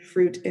good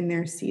fruit in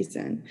their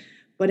season.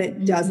 But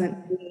it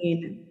doesn't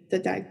mean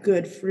that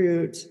good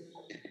fruit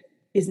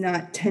is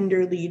not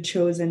tenderly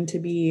chosen to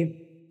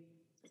be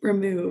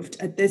removed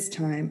at this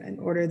time in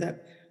order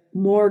that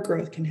more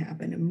growth can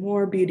happen and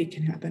more beauty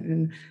can happen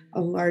and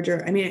a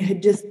larger, it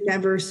had just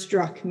never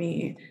struck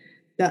me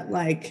that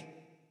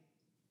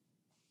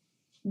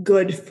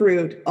good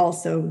fruit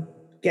also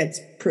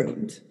gets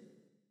pruned.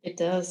 It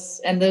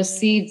does. And those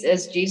seeds,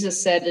 as Jesus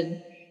said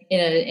in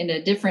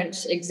a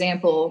different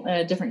example, in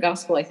a different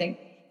gospel, I think,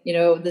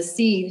 the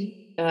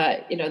seed,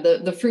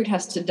 the fruit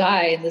has to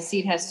die and the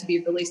seed has to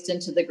be released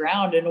into the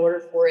ground in order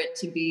for it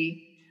to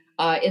be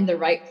in the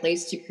right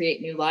place to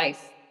create new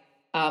life,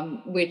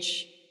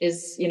 which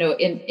is,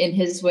 in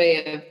his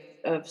way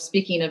of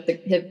speaking of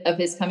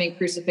his coming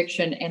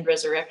crucifixion and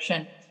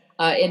resurrection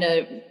in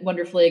a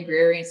wonderfully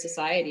agrarian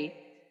society.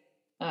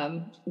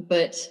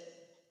 But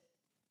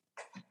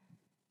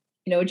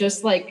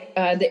just like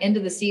the end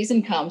of the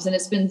season comes and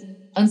it's been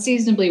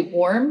unseasonably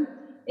warm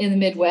in the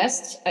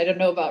Midwest. I don't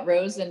know about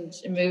Rose and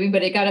moving,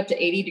 but it got up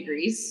to 80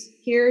 degrees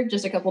here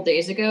just a couple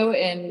days ago.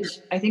 And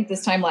I think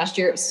this time last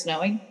year it was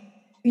snowing.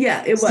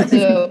 Yeah, it was.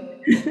 So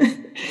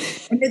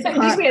at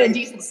least we had a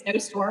decent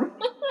snowstorm.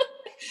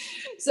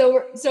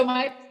 So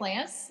my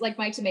plants, like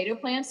my tomato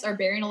plants, are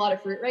bearing a lot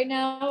of fruit right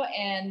now.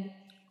 And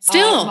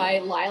still my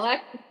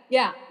lilac.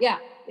 Yeah.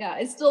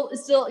 It's still,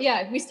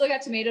 we still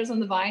got tomatoes on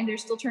the vine. They're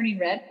still turning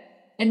red.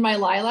 And my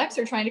lilacs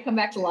are trying to come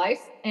back to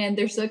life, and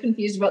they're so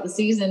confused about the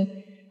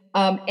season.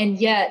 And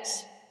yet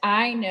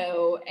I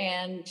know,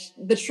 and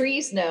the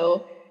trees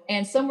know,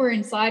 and somewhere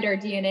inside our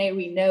DNA,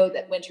 we know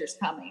that winter's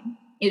coming.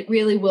 It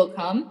really will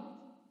come.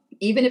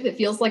 Even if it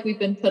feels like we've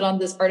been put on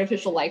this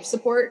artificial life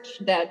support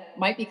that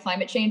might be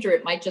climate change, or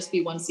it might just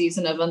be one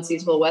season of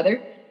unseasonable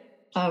weather.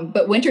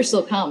 But winter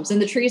still comes,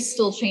 and the trees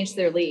still change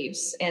their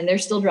leaves, and they're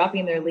still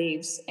dropping their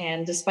leaves.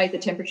 And despite the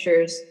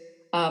temperatures,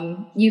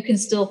 you can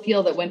still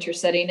feel that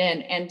winter's setting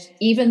in. And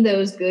even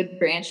those good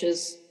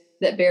branches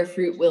that bear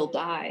fruit will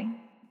die.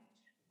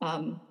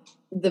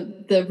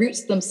 The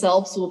roots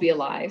themselves will be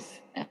alive.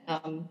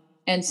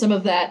 And some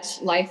of that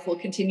life will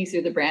continue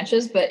through the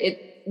branches, but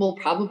it will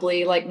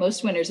probably, like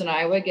most winters in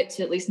Iowa, get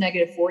to at least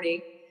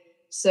 -40.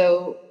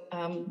 So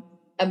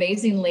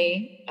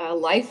amazingly,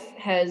 life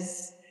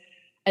has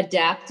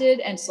adapted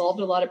and solved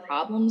a lot of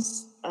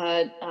problems.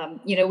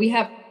 We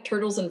have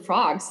turtles and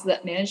frogs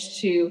that manage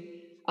to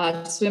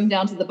swim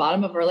down to the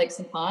bottom of our lakes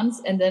and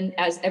ponds. And then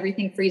as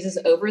everything freezes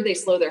over, they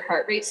slow their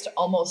heart rates to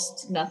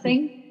almost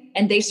nothing.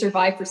 And they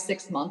survive for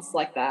 6 months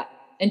like that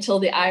until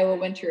the Iowa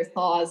winter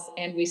thaws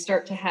and we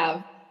start to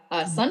have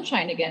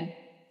sunshine again.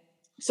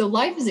 So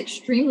life is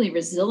extremely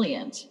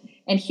resilient,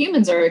 and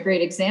humans are a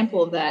great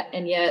example of that.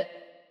 And yet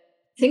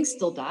things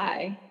still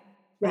die.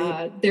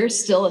 Right. There's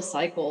still a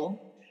cycle.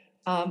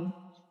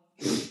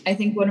 I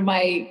think one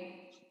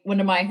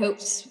of my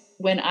hopes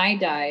when I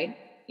die,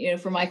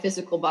 for my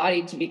physical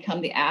body to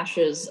become the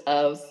ashes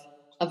of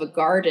a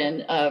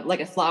garden, like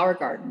a flower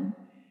garden,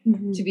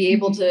 to be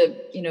able to,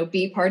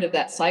 be part of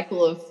that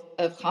cycle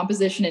of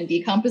composition and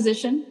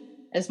decomposition,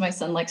 as my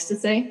son likes to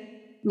say.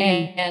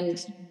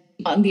 And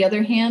on the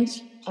other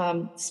hand,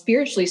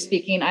 spiritually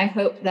speaking, I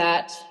hope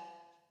that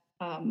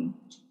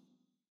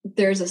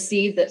there's a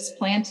seed that's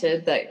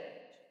planted that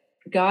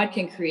God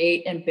can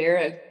create and bear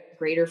a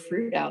greater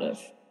fruit out of.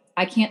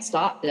 I can't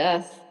stop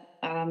death.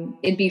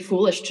 It'd be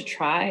foolish to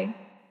try.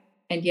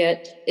 And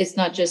yet it's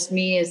not just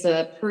me as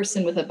a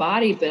person with a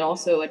body, but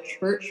also a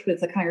church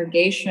with a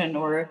congregation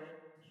or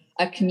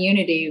a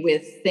community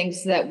with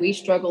things that we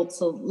struggle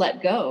to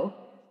let go,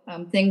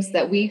 things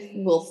that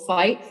we will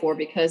fight for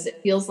because it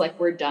feels like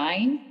we're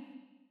dying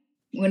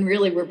when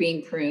really we're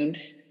being pruned.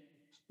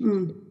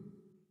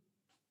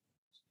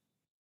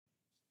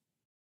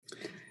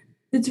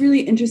 It's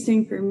really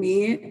interesting for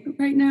me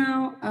right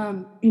now.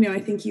 I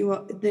think you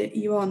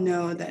all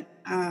know that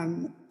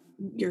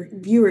your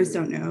viewers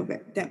don't know,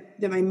 but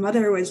that my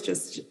mother was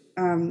just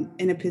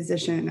in a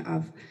position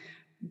of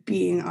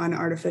being on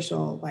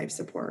artificial life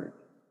support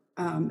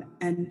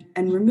and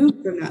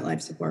removed from that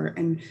life support,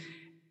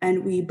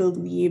 and we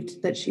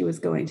believed that she was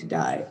going to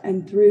die.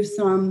 And through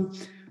some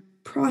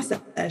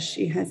process,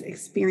 she has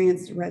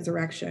experienced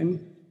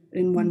resurrection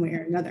in one way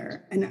or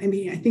another. And I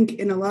mean, I think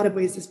in a lot of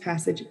ways, this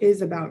passage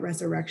is about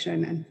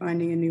resurrection and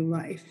finding a new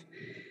life.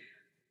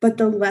 But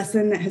the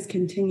lesson that has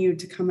continued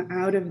to come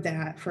out of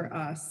that for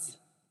us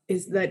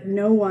is that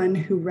no one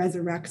who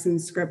resurrects in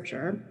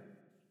Scripture,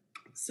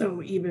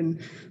 so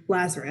even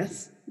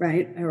Lazarus,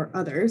 right, or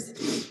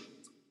others,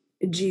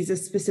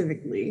 Jesus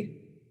specifically,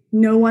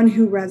 no one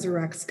who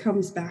resurrects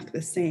comes back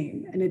the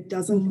same. And it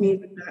doesn't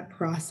mean that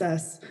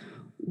process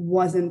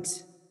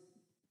wasn't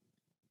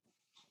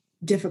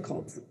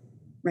difficult,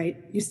 right?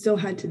 You still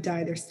had to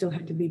die. There still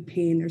had to be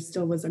pain. There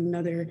still was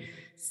another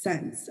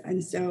sense.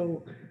 And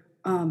so,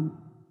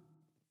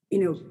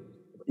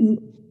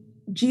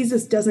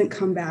 Jesus doesn't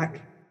come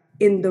back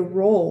in the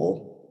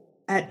role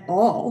at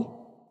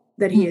all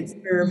that he had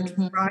served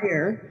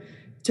prior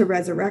to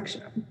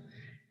resurrection.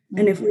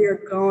 And if we are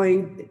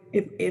going,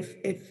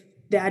 if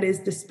that is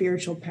the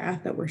spiritual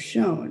path that we're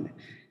shown,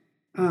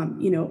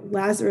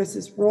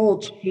 Lazarus's role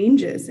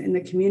changes in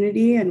the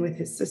community and with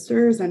his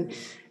sisters, and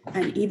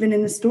even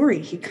in the story,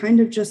 he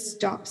kind of just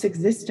stops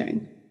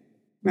existing,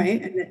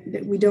 right? And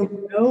that we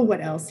don't know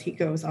what else he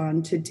goes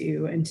on to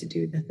do and to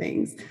do the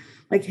things.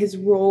 Like his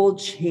role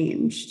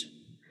changed.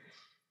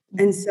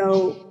 And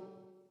so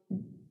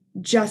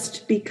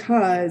just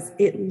because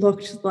it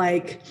looked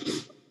like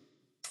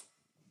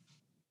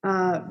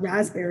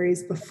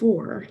raspberries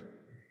before,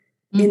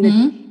 in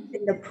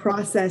the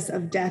process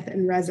of death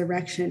and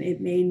resurrection,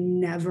 it may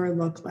never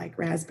look like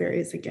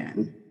raspberries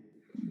again.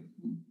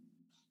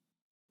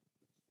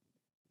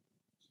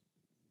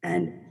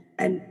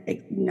 And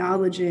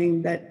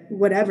acknowledging that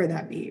whatever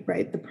that be,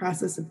 right? The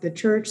process of the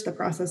church, the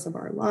process of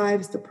our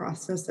lives, the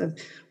process of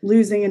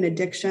losing an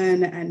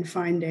addiction and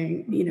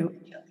finding,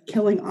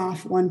 killing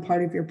off one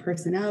part of your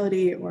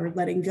personality, or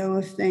letting go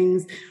of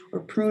things, or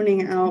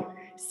pruning out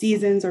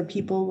seasons or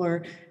people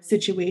or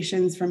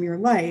situations from your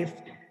life.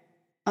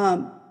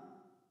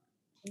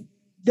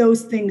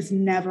 Those things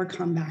never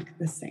come back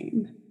the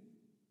same.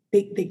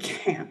 They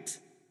can't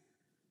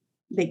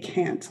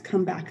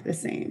come back the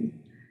same.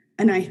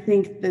 And I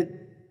think that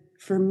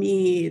for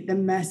me, the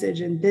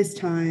message in this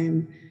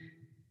time,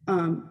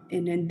 and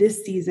in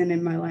this season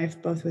in my life,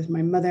 both with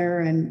my mother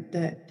and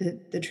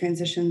the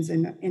transitions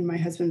in my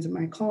husband's and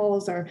my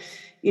calls, are,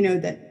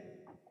 that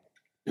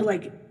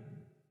like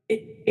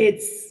it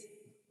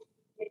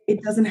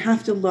doesn't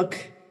have to look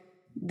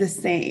the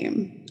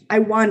same. I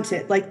want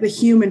it, like the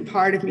human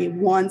part of me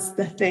wants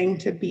the thing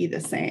to be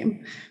the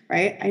same,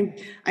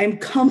 right? I'm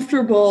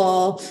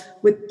comfortable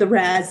with the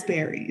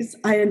raspberries.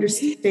 I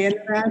understand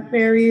the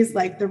raspberries,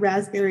 like the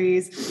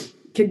raspberries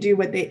can do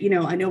what they,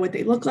 I know what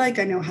they look like.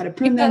 I know how to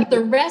prune them. You got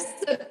the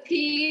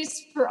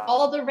recipes for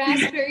all the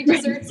raspberry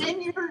desserts in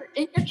your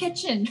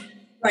kitchen.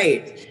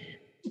 Right.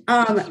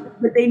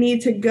 But they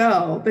need to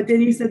go. But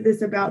then you said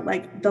this about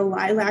like the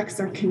lilacs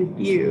are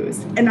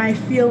confused. And I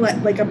feel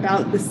like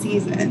about the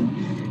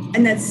season.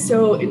 And that's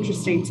so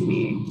interesting to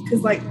me,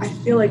 because like I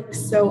feel like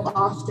so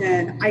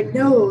often I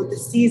know the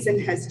season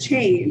has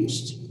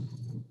changed,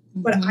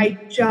 but I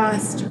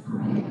just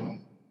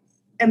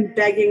am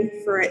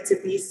begging for it to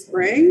be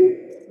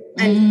spring.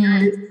 And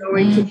that is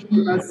going to be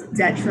the most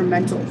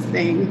detrimental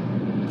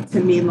thing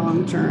to me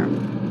long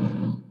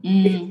term.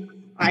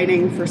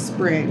 Fighting for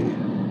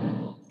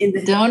spring.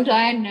 Don't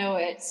I know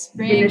it?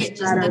 Spring, it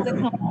just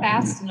doesn't come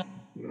fast enough.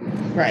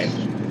 Right.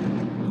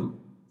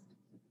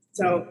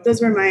 So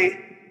those were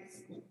my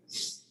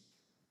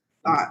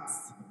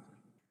thoughts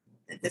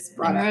that this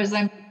brought up. Rose,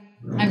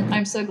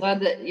 I'm so glad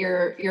that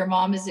your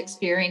mom is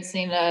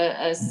experiencing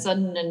a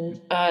sudden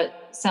and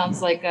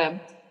sounds like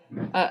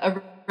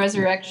a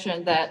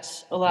resurrection that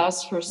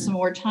allows for some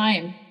more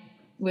time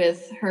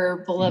with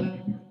her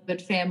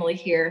beloved family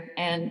here.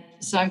 And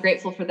so I'm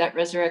grateful for that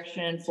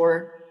resurrection and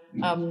for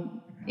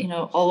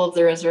all of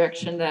the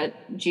resurrection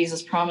that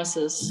Jesus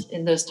promises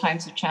in those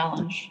times of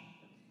challenge.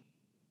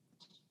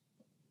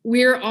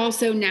 We're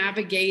also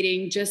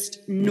navigating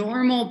just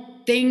normal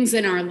things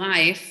in our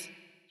life.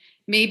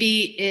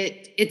 Maybe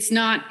it's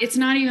not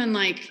even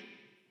like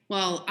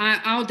Well,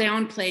 I'll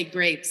downplay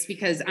grapes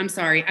because I'm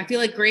sorry. I feel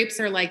like grapes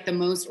are like the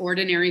most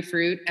ordinary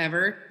fruit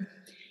ever.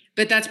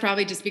 But that's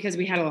probably just because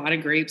we had a lot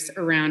of grapes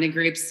around, and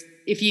grapes,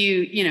 if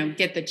you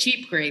get the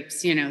cheap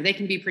grapes, they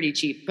can be pretty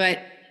cheap. But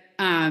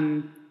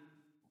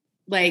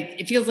like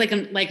it feels like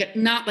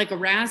not like a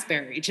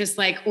raspberry, just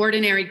like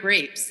ordinary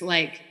grapes.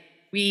 Like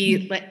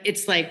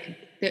it's like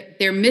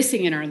they're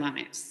missing in our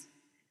lives,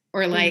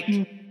 or like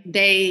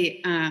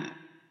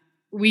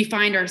we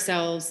find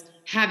ourselves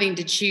having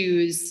to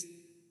choose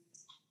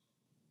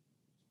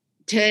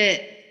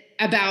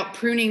about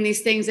pruning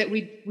these things that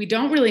we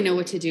don't really know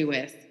what to do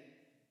with.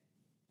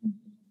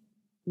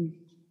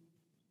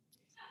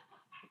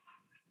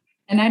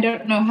 And I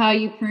don't know how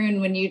you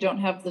prune when you don't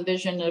have the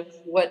vision of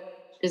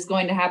what is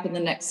going to happen the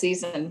next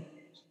season.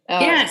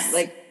 Yes.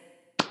 Like,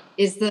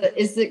 is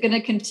it going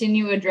to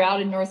continue a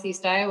drought in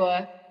Northeast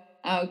Iowa?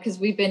 Because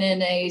we've been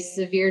in a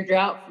severe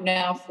drought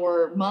now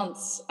for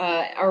months.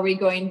 Are we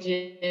going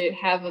to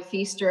have a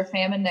feast or a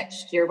famine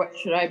next year? What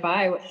should I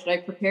buy? What should I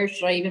prepare?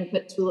 Should I even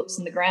put tulips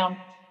in the ground?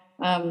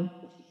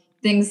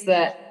 Things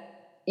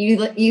that you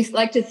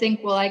like to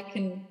think, well, I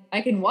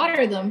can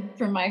water them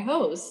from my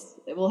hose.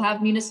 It will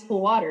have municipal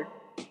water.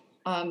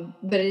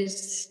 But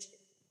it's,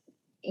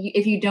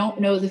 if you don't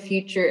know the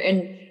future,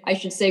 and I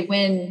should say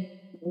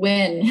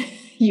when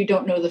you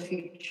don't know the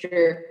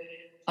future,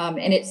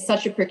 and it's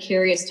such a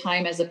precarious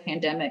time as a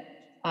pandemic,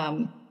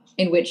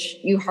 in which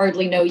you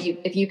hardly know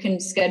if you can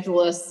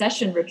schedule a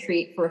session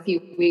retreat for a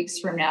few weeks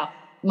from now,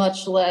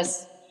 much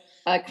less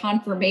a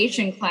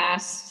confirmation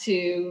class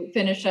to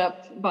finish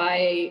up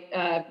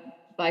by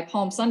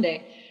Palm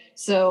Sunday.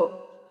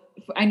 So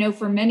I know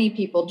for many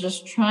people,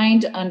 just trying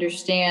to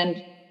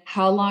understand,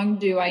 how long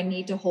do I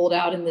need to hold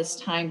out in this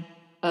time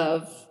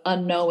of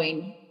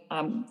unknowing?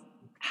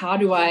 How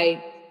do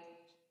I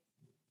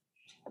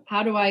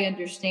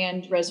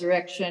understand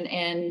resurrection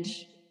and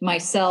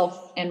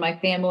myself and my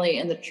family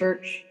and the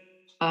church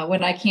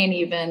when I can't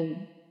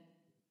even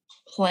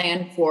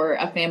plan for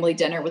a family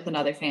dinner with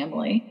another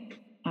family?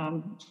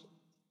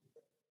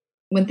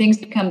 When things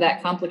become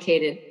that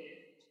complicated,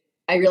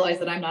 I realize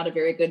that I'm not a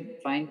very good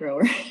vine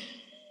grower.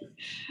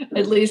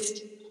 At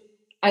least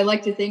I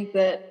like to think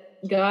that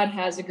God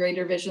has a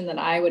greater vision than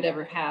I would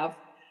ever have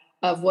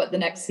of what the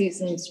next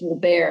seasons will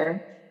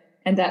bear.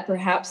 And that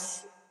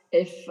perhaps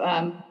if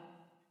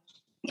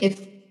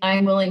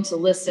I'm willing to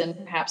listen,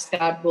 perhaps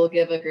God will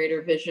give a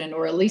greater vision,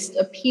 or at least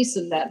a piece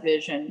of that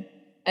vision,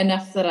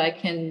 enough that I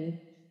can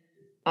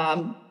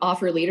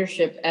offer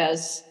leadership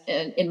as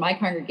in my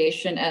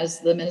congregation, as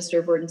the minister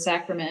of word and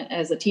sacrament,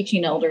 as a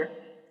teaching elder,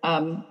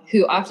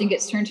 who often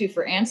gets turned to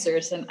for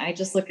answers. And I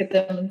just look at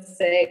them and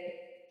say,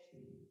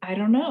 I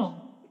don't know.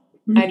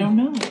 I don't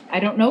know. I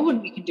don't know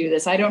when we can do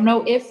this. I don't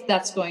know if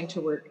that's going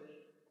to work.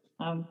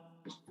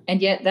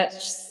 And yet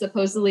that's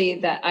supposedly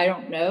that I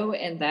don't know,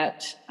 and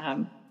that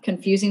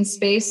confusing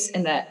space,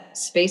 and that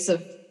space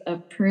of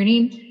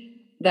pruning,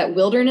 that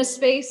wilderness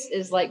space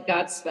is like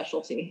God's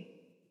specialty.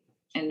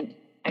 And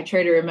I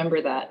try to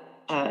remember that.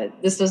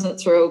 This doesn't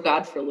throw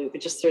God for a loop.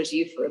 It just throws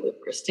you for a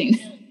loop,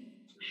 Christine.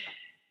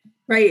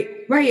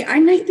 Right.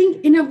 And I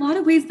think in a lot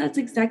of ways, that's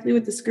exactly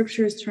what the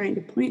scripture is trying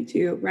to point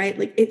to, right?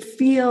 Like it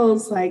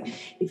feels like,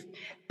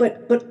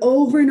 but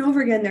over and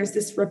over again, there's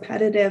this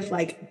repetitive,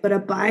 like, but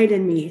abide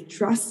in me,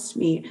 trust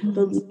me,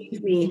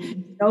 believe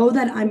me, know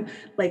that I'm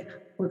like,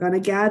 we're going to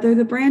gather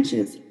the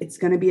branches. It's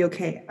going to be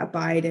okay.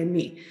 Abide in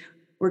me.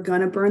 We're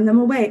going to burn them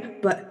away,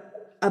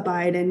 but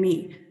abide in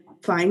me.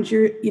 Find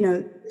your,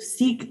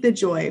 seek the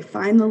joy,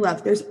 find the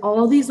love. There's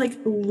all these like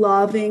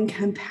loving,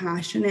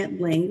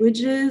 compassionate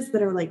languages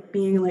that are like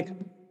being like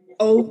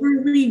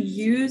overly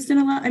used in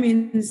a lot. I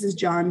mean, this is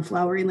John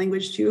flowery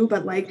language too,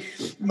 but like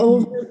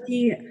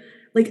overly,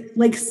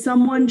 like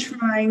someone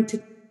trying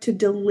to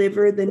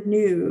deliver the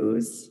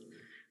news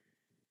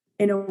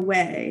in a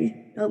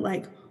way that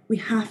like, we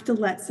have to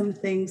let some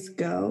things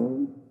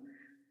go.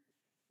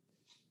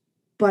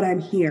 But I'm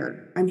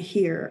here.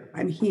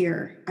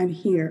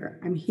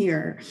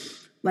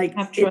 Like,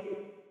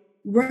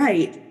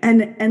 right.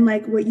 And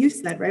like what you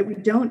said, right?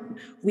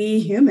 We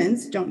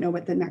humans don't know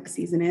what the next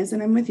season is.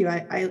 And I'm with you.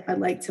 I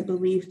like to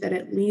believe that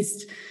at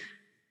least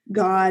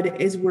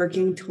God is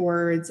working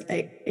towards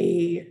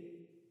a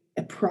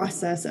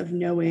process of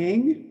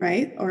knowing,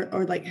 right?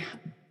 Or like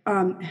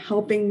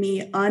helping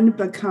me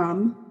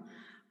unbecome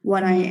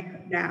what I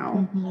am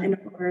now in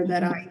order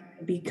that I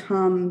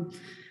become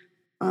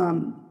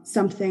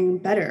something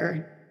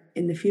better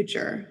in the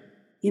future,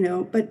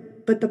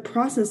 but the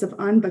process of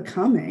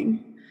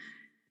unbecoming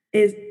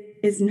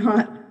is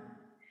not,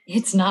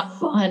 it's not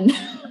fun.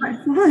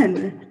 Not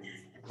fun.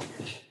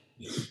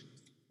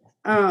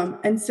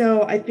 And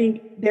so I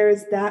think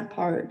there's that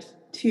part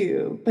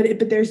too,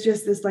 but there's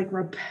just this like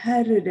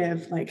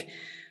repetitive, like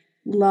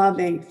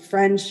loving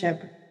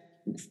friendship,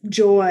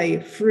 joy,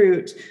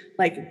 fruit,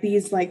 like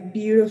these like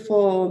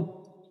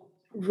beautiful,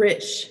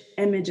 rich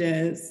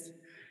images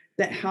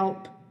that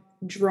help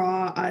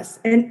draw us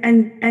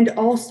and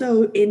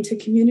also into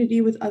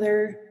community with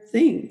other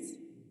things,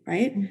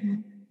 right?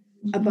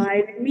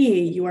 abide in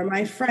me, you are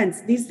my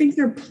friends. These things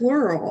are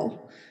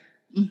plural.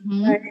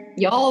 Right?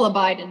 Y'all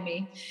abide in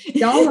me.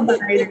 Y'all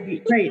abide in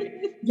me.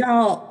 Right.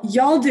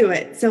 Y'all do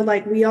it. So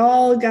like we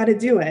all got to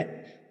do it.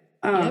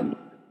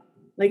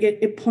 Like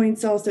it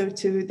points also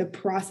to the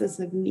process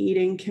of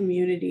needing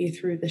community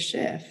through the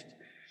shift,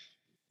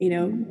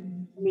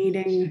 needing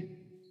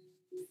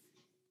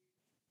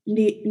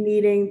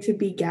to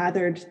be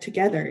gathered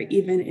together,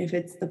 even if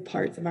it's the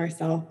parts of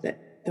ourselves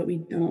that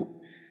we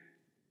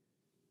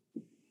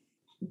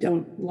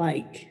don't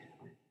like.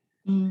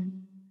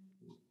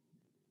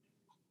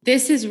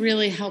 This has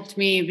really helped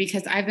me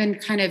because I've been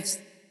kind of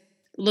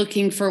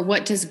looking for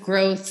what does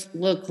growth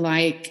look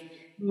like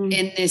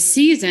in this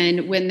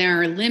season when there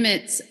are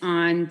limits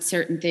on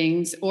certain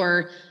things,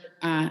 or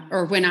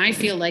when I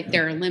feel like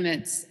there are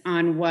limits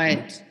on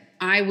what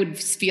I would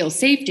feel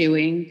safe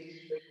doing.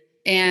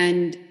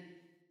 And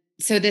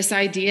so this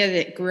idea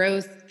that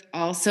growth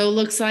also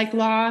looks like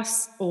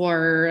loss,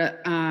 or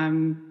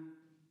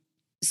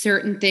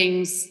certain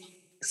things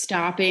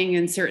stopping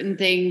and certain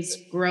things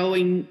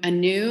growing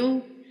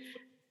anew,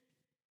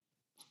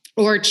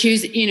 or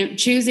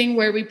choosing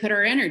where we put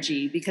our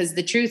energy, because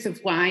the truth of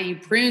why you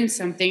prune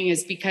something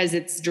is because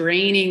it's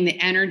draining the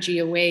energy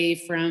away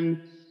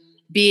from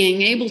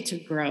being able to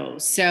grow.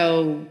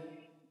 So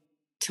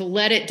to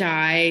let it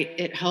die,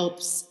 it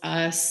helps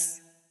us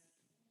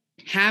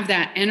have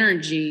that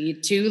energy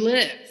to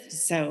live.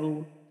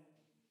 So,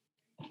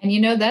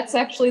 and that's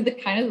actually the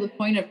kind of the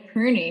point of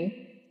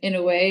pruning in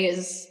a way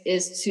is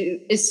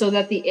so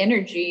that the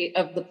energy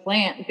of the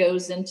plant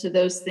goes into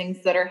those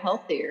things that are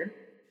healthier.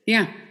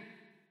 Yeah.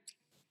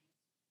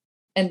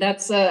 And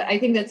that's I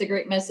think that's a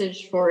great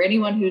message for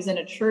anyone who's in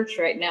a church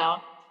right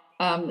now,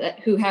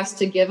 who has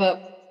to give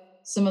up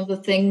some of the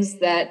things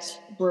that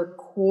were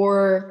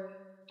core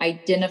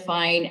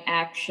identifying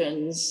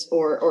actions,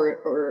 or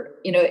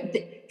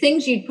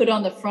things you'd put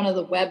on the front of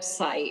the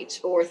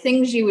website, or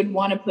things you would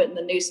want to put in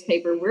the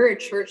newspaper. We're a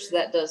church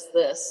that does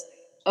this.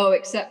 Oh,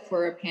 except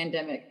for a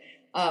pandemic.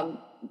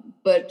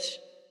 But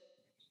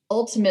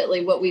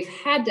ultimately, what we've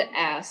had to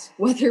ask,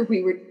 whether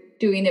we were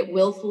doing it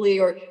willfully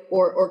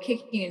or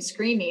kicking and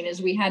screaming,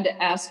 is we had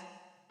to ask,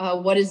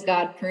 what is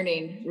God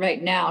pruning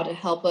right now to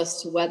help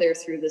us to weather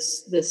through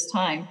this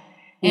time?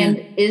 Yeah.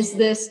 And is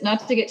this,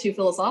 not to get too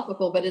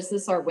philosophical, but is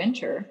this our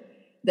winter?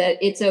 That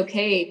it's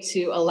okay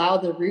to allow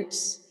the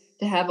roots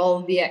to have all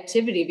of the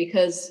activity,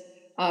 because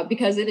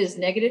it is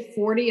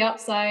 -40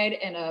 outside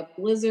and a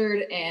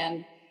blizzard,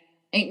 and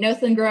ain't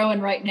nothing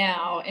growing right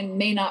now, and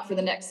may not for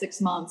the next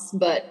 6 months,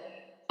 but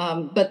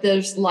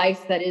there's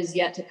life that is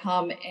yet to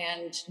come,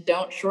 and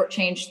don't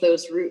shortchange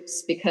those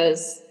roots,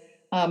 because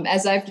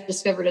as I've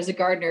discovered as a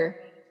gardener,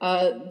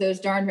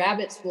 those darn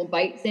rabbits will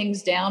bite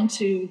things down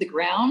to the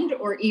ground,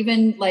 or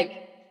even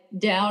like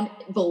down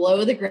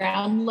below the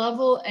ground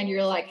level, and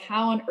you're like,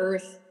 how on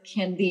earth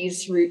can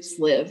these roots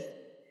live?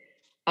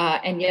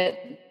 And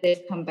yet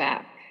they've come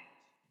back,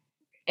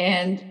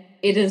 and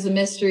it is a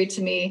mystery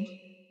to me,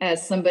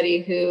 as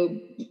somebody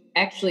who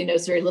actually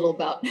knows very little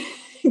about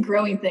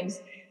growing things,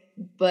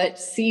 but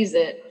sees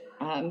it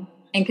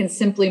and can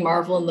simply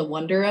marvel in the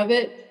wonder of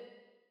it,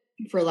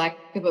 for lack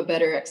of a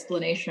better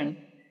explanation.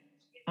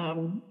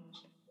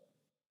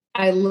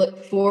 I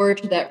look forward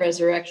to that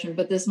resurrection,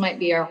 but this might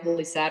be our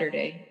Holy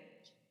Saturday.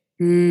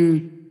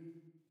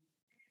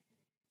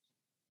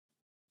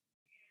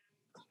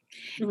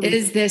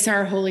 Is this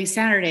our Holy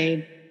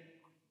Saturday?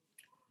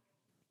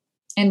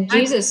 And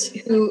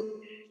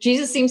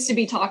Jesus seems to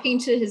be talking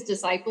to his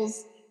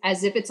disciples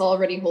as if it's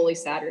already Holy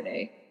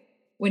Saturday,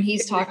 when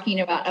he's talking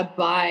about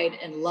abide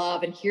and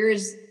love. And here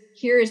is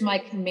my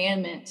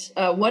commandment.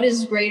 What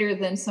is greater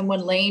than someone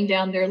laying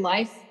down their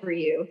life for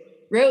you?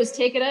 Rose,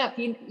 take it up.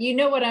 You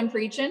know what I'm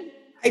preaching.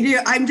 I do.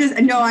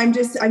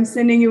 I'm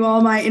sending you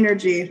all my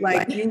energy.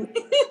 Like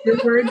your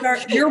words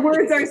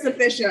are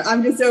sufficient.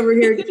 I'm just over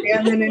here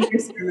jamming and you're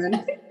screaming.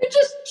 You're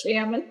just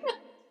jamming.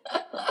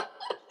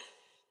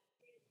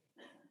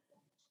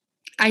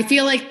 I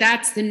feel like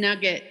that's the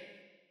nugget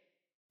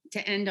to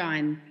end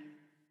on.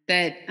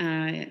 That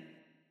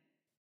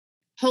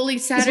Holy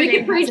Saturday. We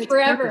could preach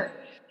forever.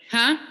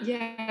 Huh?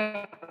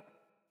 Yeah.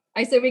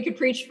 I said we could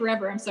preach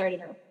forever. I'm sorry to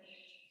interrupt.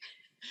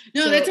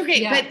 No, that's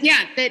okay. Yeah. But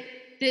yeah, that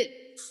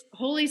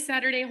Holy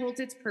Saturday holds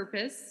its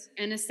purpose,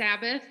 and a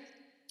Sabbath.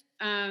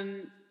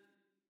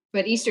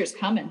 But Easter's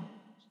coming.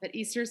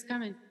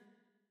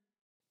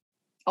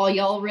 All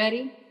y'all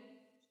ready?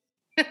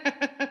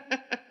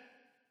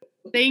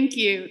 Thank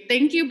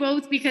you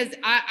both, because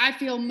I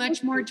feel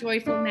much more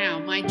joyful now.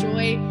 My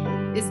joy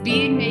is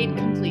being made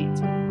complete.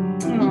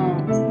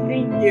 Oh,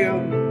 thank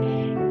you.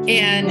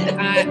 And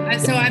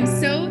so I'm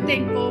so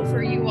thankful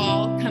for you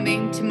all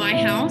coming to my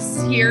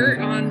house here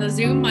on the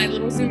Zoom, my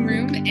little Zoom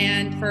room.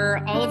 And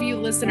for all of you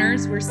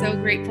listeners, we're so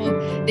grateful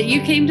that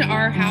you came to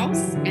our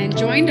house and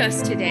joined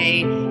us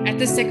today at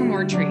the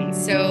Sycamore Tree.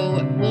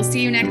 So we'll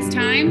see you next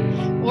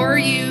time, or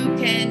you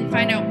can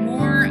find out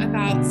more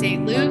about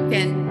St. Luke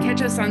and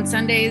catch us on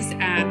Sundays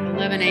at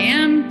 11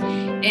 a.m.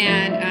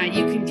 And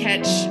you can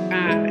catch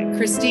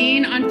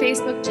Christine on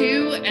Facebook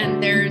too.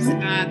 And there's,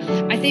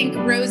 I think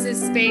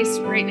Rose's space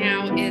right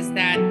now is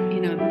that,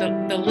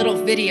 the little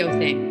video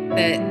thing,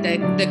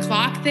 the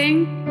clock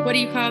thing. What do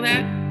you call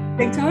that?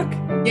 TikTok?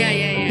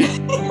 Yeah.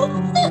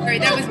 Sorry,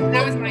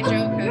 that was my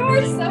joke.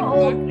 You're so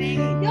old.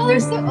 Y'all are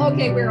so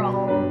okay. We're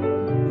all